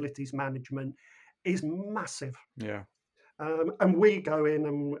in facilities management is massive. Yeah. And we go in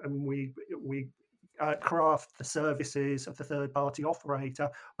and we craft the services of the third party operator,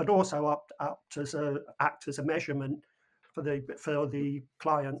 but also act as a measurement for the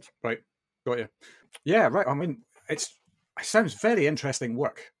client. Right. Got you. Yeah. Right. I mean, it sounds very interesting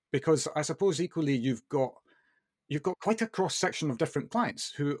work, because I suppose equally you've got quite a cross section of different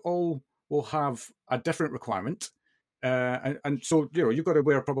clients who all will have a different requirement, and so you've got to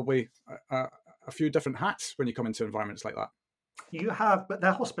wear probably a few different hats when you come into environments like that. You have, but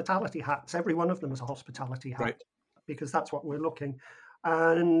they're hospitality hats. Every one of them is a hospitality hat, right? Because that's what we're looking,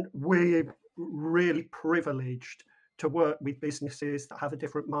 and we're really privileged to work with businesses that have a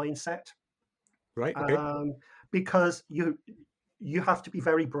different mindset. Right. Okay. Because you have to be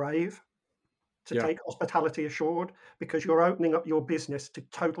very brave to take hospitality assured, because you're opening up your business to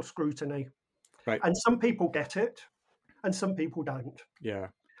total scrutiny. Right. And some people get it and some people don't. Yeah.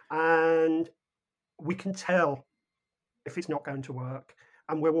 And we can tell if it's not going to work,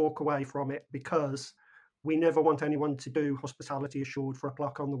 and we'll walk away from it, because we never want anyone to do hospitality assured for a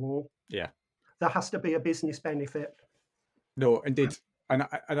plaque on the wall. Yeah. There has to be a business benefit. No, indeed. And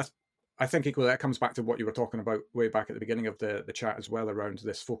I think equally that comes back to what you were talking about way back at the beginning of the chat as well, around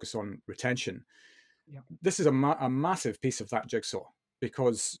this focus on retention. Yeah. This is a massive piece of that jigsaw,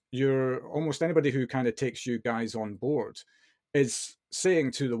 because you're almost anybody who kind of takes you guys on board is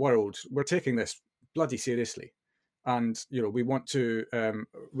saying to the world, we're taking this bloody seriously. And, we want to,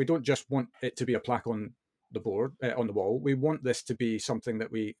 we don't just want it to be a plaque on the board, on the wall. We want this to be something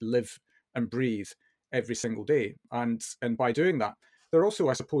that we live and breathe every single day. And by doing that, they're also,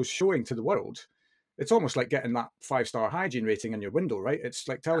 I suppose, showing to the world. It's almost like getting that 5-star hygiene rating in your window, right? It's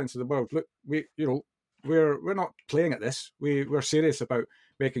like telling to the world, look, we're not playing at this. We're serious about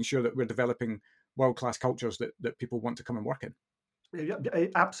making sure that we're developing world-class cultures that people want to come and work in.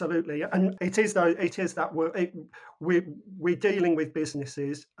 Absolutely, and it is that we're dealing with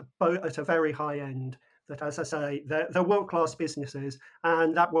businesses at a very high end. That, as I say, they're world-class businesses,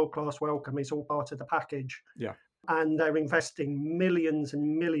 and that world-class welcome is all part of the package. Yeah. And they're investing millions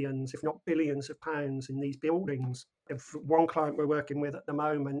and millions, if not billions of pounds in these buildings. If one client we're working with at the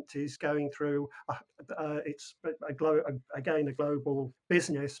moment is going through, it's a global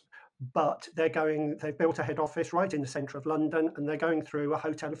business, but they've built a head office right in the centre of London, and they're going through a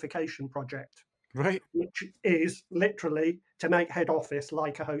hotelification project. Right. Which is literally to make head office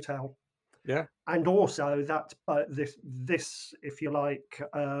like a hotel. Yeah. And also that this, if you like,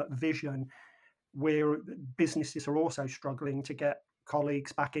 vision where businesses are also struggling to get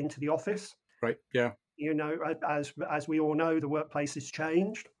colleagues back into the office. Right. Yeah. You know, as we all know, the workplace has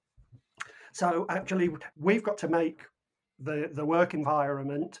changed. So actually, we've got to make the work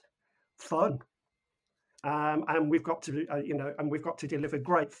environment fun. And we've got to, and we've got to deliver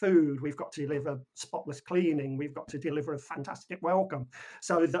great food. We've got to deliver spotless cleaning. We've got to deliver a fantastic welcome.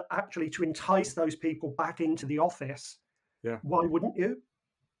 So that actually to entice those people back into the office, Yeah. why wouldn't you?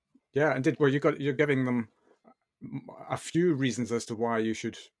 Yeah. And you're giving them a few reasons as to why you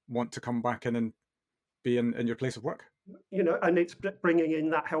should want to come back in and be in your place of work. You know, and it's bringing in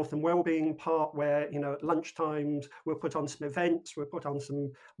that health and well-being part where, you know, at lunchtimes we'll put on some events, we'll put on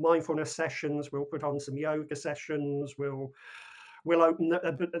some mindfulness sessions, we'll put on some yoga sessions, we'll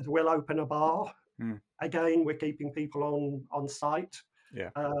open a bar. Again, we're keeping people on site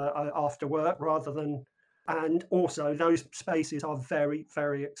after work rather than, and also those spaces are very,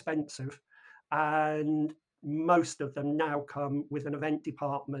 very expensive, and most of them now come with an event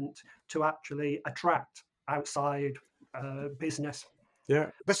department to actually attract outside business.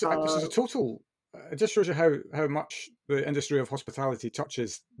 Yeah, this is a total. It just shows you how much the industry of hospitality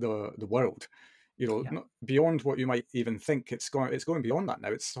touches the world. You know, not beyond what you might even think. It's going beyond that now.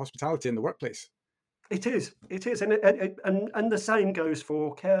 It's hospitality in the workplace. It is, and the same goes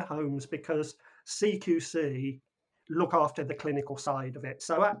for care homes, because CQC look after the clinical side of it.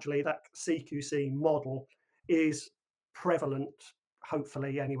 So actually, that CQC model is prevalent,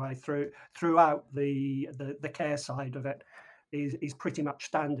 hopefully anyway, throughout the care side of it is pretty much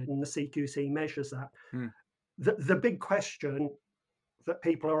standard, and the CQC measures that. The big question that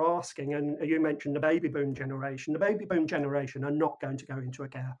people are asking, and you mentioned the baby boom generation are not going to go into a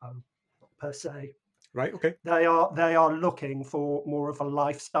care home per se. Right. Okay. They are looking for more of a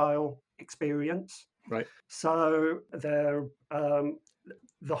lifestyle experience. Right. So they're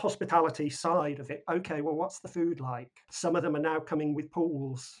the hospitality side of it. Okay, well, what's the food like? Some of them are now coming with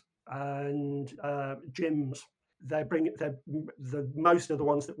pools and gyms. Most of the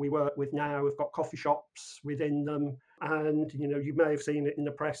ones that we work with now have got coffee shops within them, and you know, you may have seen it in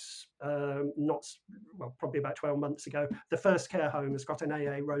the press. Probably about 12 months ago, the first care home has got an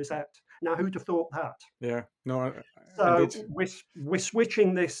AA rosette. Now, who'd have thought that? Yeah, no. So we're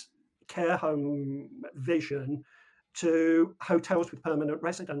switching this care home vision to hotels with permanent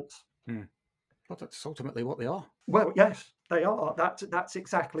residents. Well, that's ultimately what they are. Well, yes, they are. That's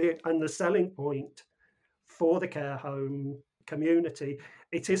exactly it. And the selling point for the care home community,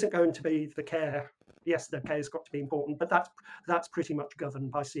 it isn't going to be the care. Yes, the care has got to be important, but that's pretty much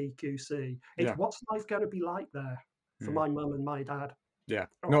governed by CQC. It's what's life going to be like there for my mum and my dad? Yeah,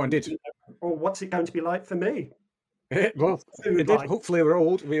 no, indeed. Or what's it going to be like for me? Well, indeed. Like. Hopefully,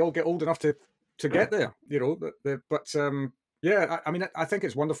 we all get old enough to get there. You know, but I mean, I think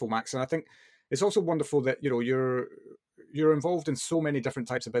it's wonderful, Max, and I think it's also wonderful that, you know, you're involved in so many different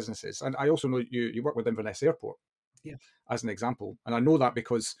types of businesses. And I also know you work with Inverness Airport, as an example. And I know that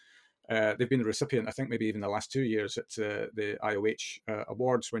because they've been the recipient, I think maybe even the last 2 years at the IOH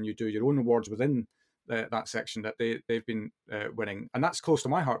awards, when you do your own awards within that section, that they've been winning. And that's close to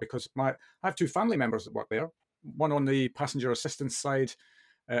my heart because I have two family members that work there, one on the passenger assistance side,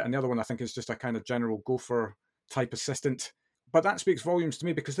 and the other one I think is just a kind of general gopher type assistant. But that speaks volumes to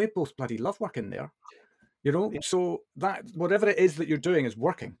me because they both bloody love working there. You know, so that whatever it is that you're doing is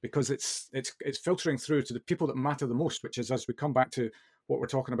working because it's filtering through to the people that matter the most, which is, as we come back to what we're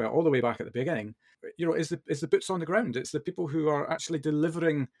talking about all the way back at the beginning, you know, is the boots on the ground. It's the people who are actually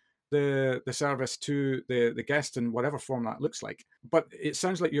delivering the service to the guest in whatever form that looks like. But it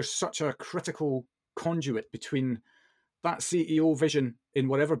sounds like you're such a critical conduit between that CEO vision in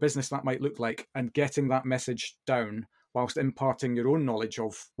whatever business that might look like and getting that message down whilst imparting your own knowledge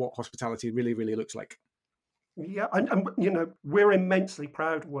of what hospitality really, really looks like. Yeah, and you know, we're immensely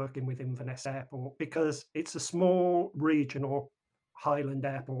proud working with Inverness Airport because it's a small regional Highland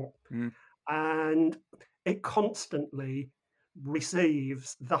airport, and it constantly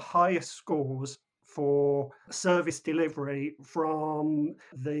receives the highest scores for service delivery from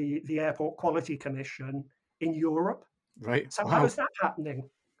the Airport Quality Commission in Europe. Right. So how is that happening?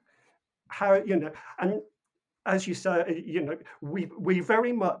 How, you know, and as you say, you know, we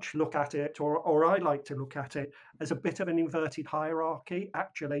very much look at it, or I like to look at it as a bit of an inverted hierarchy.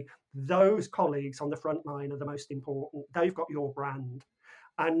 Actually, those colleagues on the front line are the most important. They've got your brand,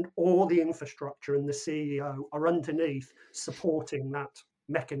 and all the infrastructure and the CEO are underneath supporting that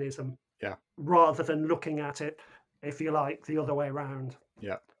mechanism. Yeah. Rather than looking at it, if you like, the other way around.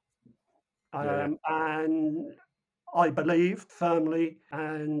 Yeah. And I believe firmly,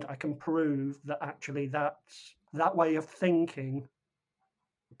 and I can prove that actually that way of thinking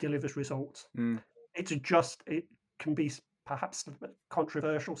delivers results. It can be perhaps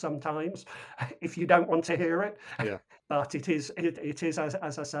controversial sometimes if you don't want to hear it. Yeah. But it is as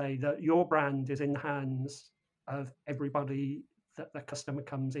I say, that your brand is in the hands of everybody that the customer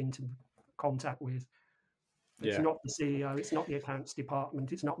comes into contact with. It's not the CEO, it's not the accounts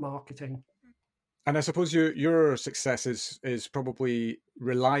department, it's not marketing. And I suppose your success is probably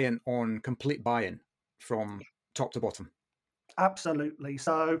reliant on complete buy-in from top to bottom. Absolutely.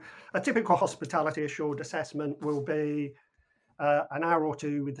 So a typical hospitality assured assessment will be an hour or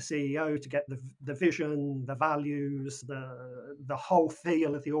two with the CEO to get the vision, the values, the whole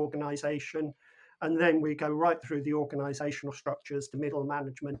feel of the organisation. And then we go right through the organisational structures to middle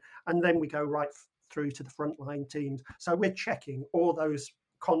management. And then we go right through to the frontline teams. So we're checking all those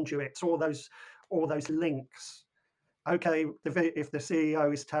conduits, all those links. Okay, if the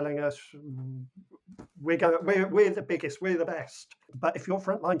CEO is telling us we're the biggest, we're the best, but if your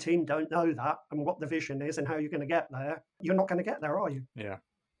frontline team don't know that and what the vision is and how you're going to get there, you're not going to get there, are you? Yeah,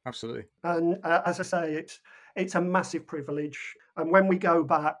 absolutely. And as I say, it's a massive privilege. And when we go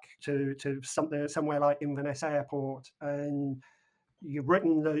back to somewhere like Inverness Airport, and you've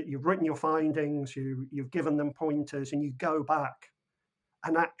written your findings, you've given them pointers, and you go back,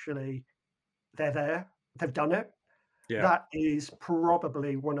 and actually they're there, they've done it. Yeah. That is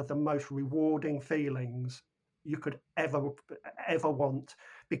probably one of the most rewarding feelings you could ever want,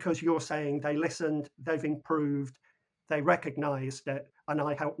 because you're saying they listened, they've improved, they recognised it, and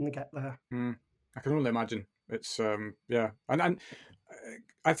I helped them get there. I can only imagine. It's and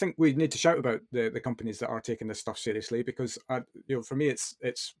I think we need to shout about the companies that are taking this stuff seriously, because for me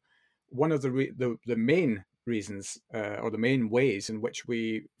it's one of the main reasons or the main ways in which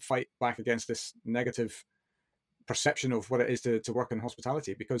we fight back against this negative perception of what it is to work in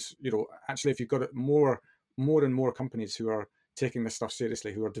hospitality. Because actually, if you've got more and more companies who are taking this stuff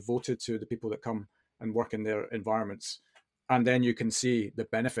seriously, who are devoted to the people that come and work in their environments, and then you can see the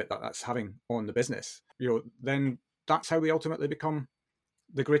benefit that that's having on the business, then that's how we ultimately become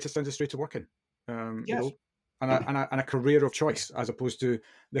the greatest industry to work in. Yes. And a career of choice, as opposed to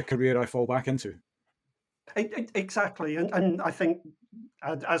the career I fall back into. Exactly, and I think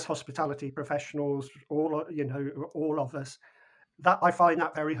as hospitality professionals, all of us, that I find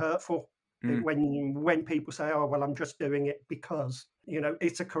that very hurtful when people say, "Oh, well, I'm just doing it because,"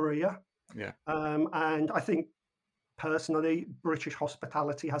 it's a career. Yeah. And I think personally, British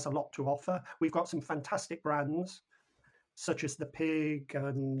hospitality has a lot to offer. We've got some fantastic brands, such as the Pig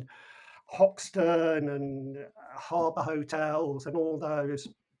and Hoxton and Harbour Hotels and all those.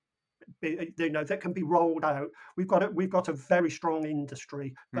 That can be rolled out. We've got a very strong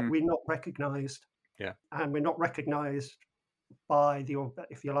industry, but we're not recognised. Yeah, and we're not recognised by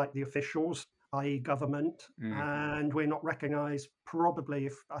if you like, the officials, i.e., government, and we're not recognised probably,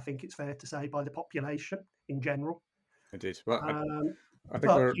 if I think it's fair to say, by the population in general. Indeed. Well, I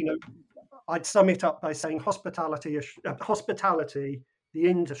think I'd sum it up by saying hospitality, the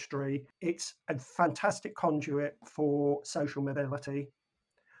industry, it's a fantastic conduit for social mobility.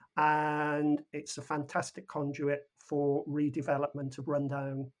 And it's a fantastic conduit for redevelopment of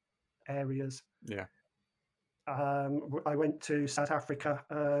rundown areas. Yeah. I went to South Africa,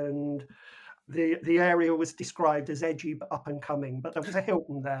 and the area was described as edgy but up and coming, but there was a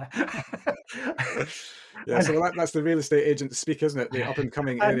Hilton there. Yeah, so that's the real estate agent speak, isn't it? The up and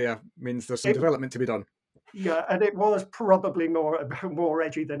coming area means there's some development to be done. Yeah, and it was probably more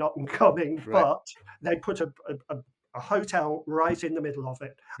edgy than up and coming, right. But they put a hotel right in the middle of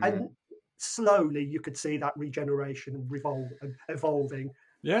it, and slowly you could see that regeneration evolving.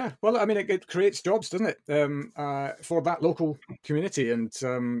 Yeah, well, I mean, it creates jobs, doesn't it, for that local community, and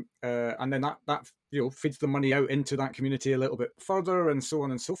then that feeds the money out into that community a little bit further, and so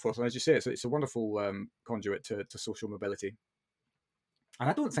on and so forth. And as you say, it's a wonderful conduit to social mobility. And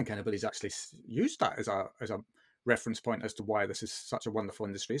I don't think anybody's actually used that as a reference point as to why this is such a wonderful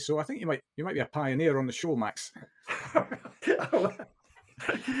industry. So I think you might be a pioneer on the show, Max.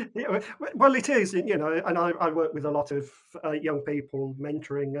 Well, it is, and I work with a lot of young people,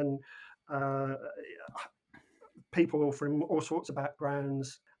 mentoring, and people from all sorts of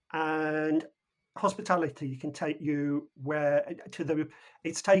backgrounds. And hospitality can take you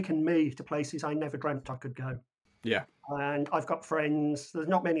it's taken me to places I never dreamt I could go. Yeah. And I've got friends. There's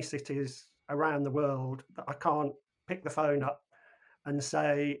not many cities around the world that I can't pick the phone up and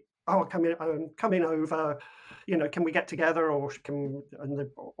say, "Oh, I'm coming over. Can we get together,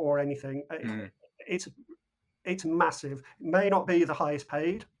 or anything?" It's massive. It may not be the highest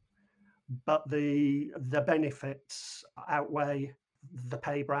paid, but the benefits outweigh the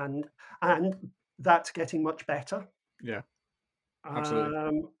pay brand, and that's getting much better. Yeah,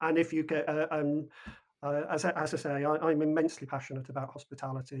 absolutely. And if you get, as I say, I'm immensely passionate about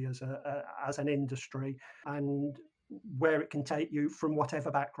hospitality as an industry and where it can take you from whatever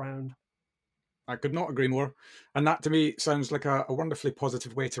background. I could not agree more. And that, to me, sounds like a wonderfully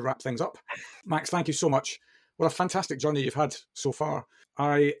positive way to wrap things up. Max, thank you so much. What a fantastic journey you've had so far.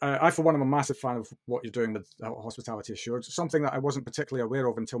 I for one, am a massive fan of what you're doing with Hospitality Assured, something that I wasn't particularly aware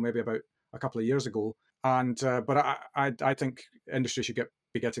of until maybe about a couple of years ago. And but I think industry should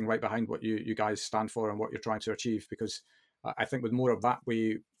be getting right behind what you guys stand for and what you're trying to achieve, because I think with more of that,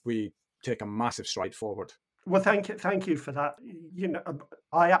 we take a massive stride forward. Well, thank you for that. You know,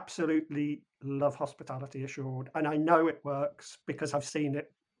 I absolutely love Hospitality Assured, and I know it works because I've seen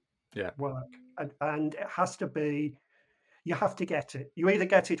it work. And it has to be, you have to get it. You either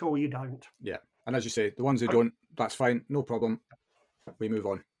get it or you don't. Yeah, and as you say, the ones who don't, that's fine, no problem. We move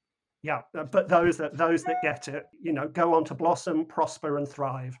on. Yeah, but those that get it, you know, go on to blossom, prosper, and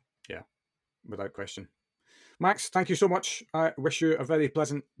thrive. Yeah, without question. Max, thank you so much. I wish you a very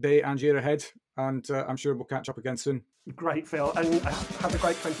pleasant day and year ahead, and I'm sure we'll catch up again soon. Great, Phil, and have a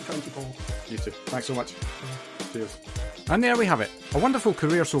great 2024. You too. Thanks so much. Cheers. And there we have it. A wonderful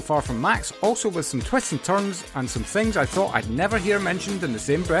career so far from Max, also with some twists and turns and some things I thought I'd never hear mentioned in the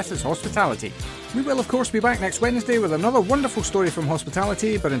same breath as hospitality. We will of course be back next Wednesday with another wonderful story from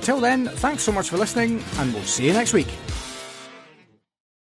hospitality, but until then, thanks so much for listening, and we'll see you next week.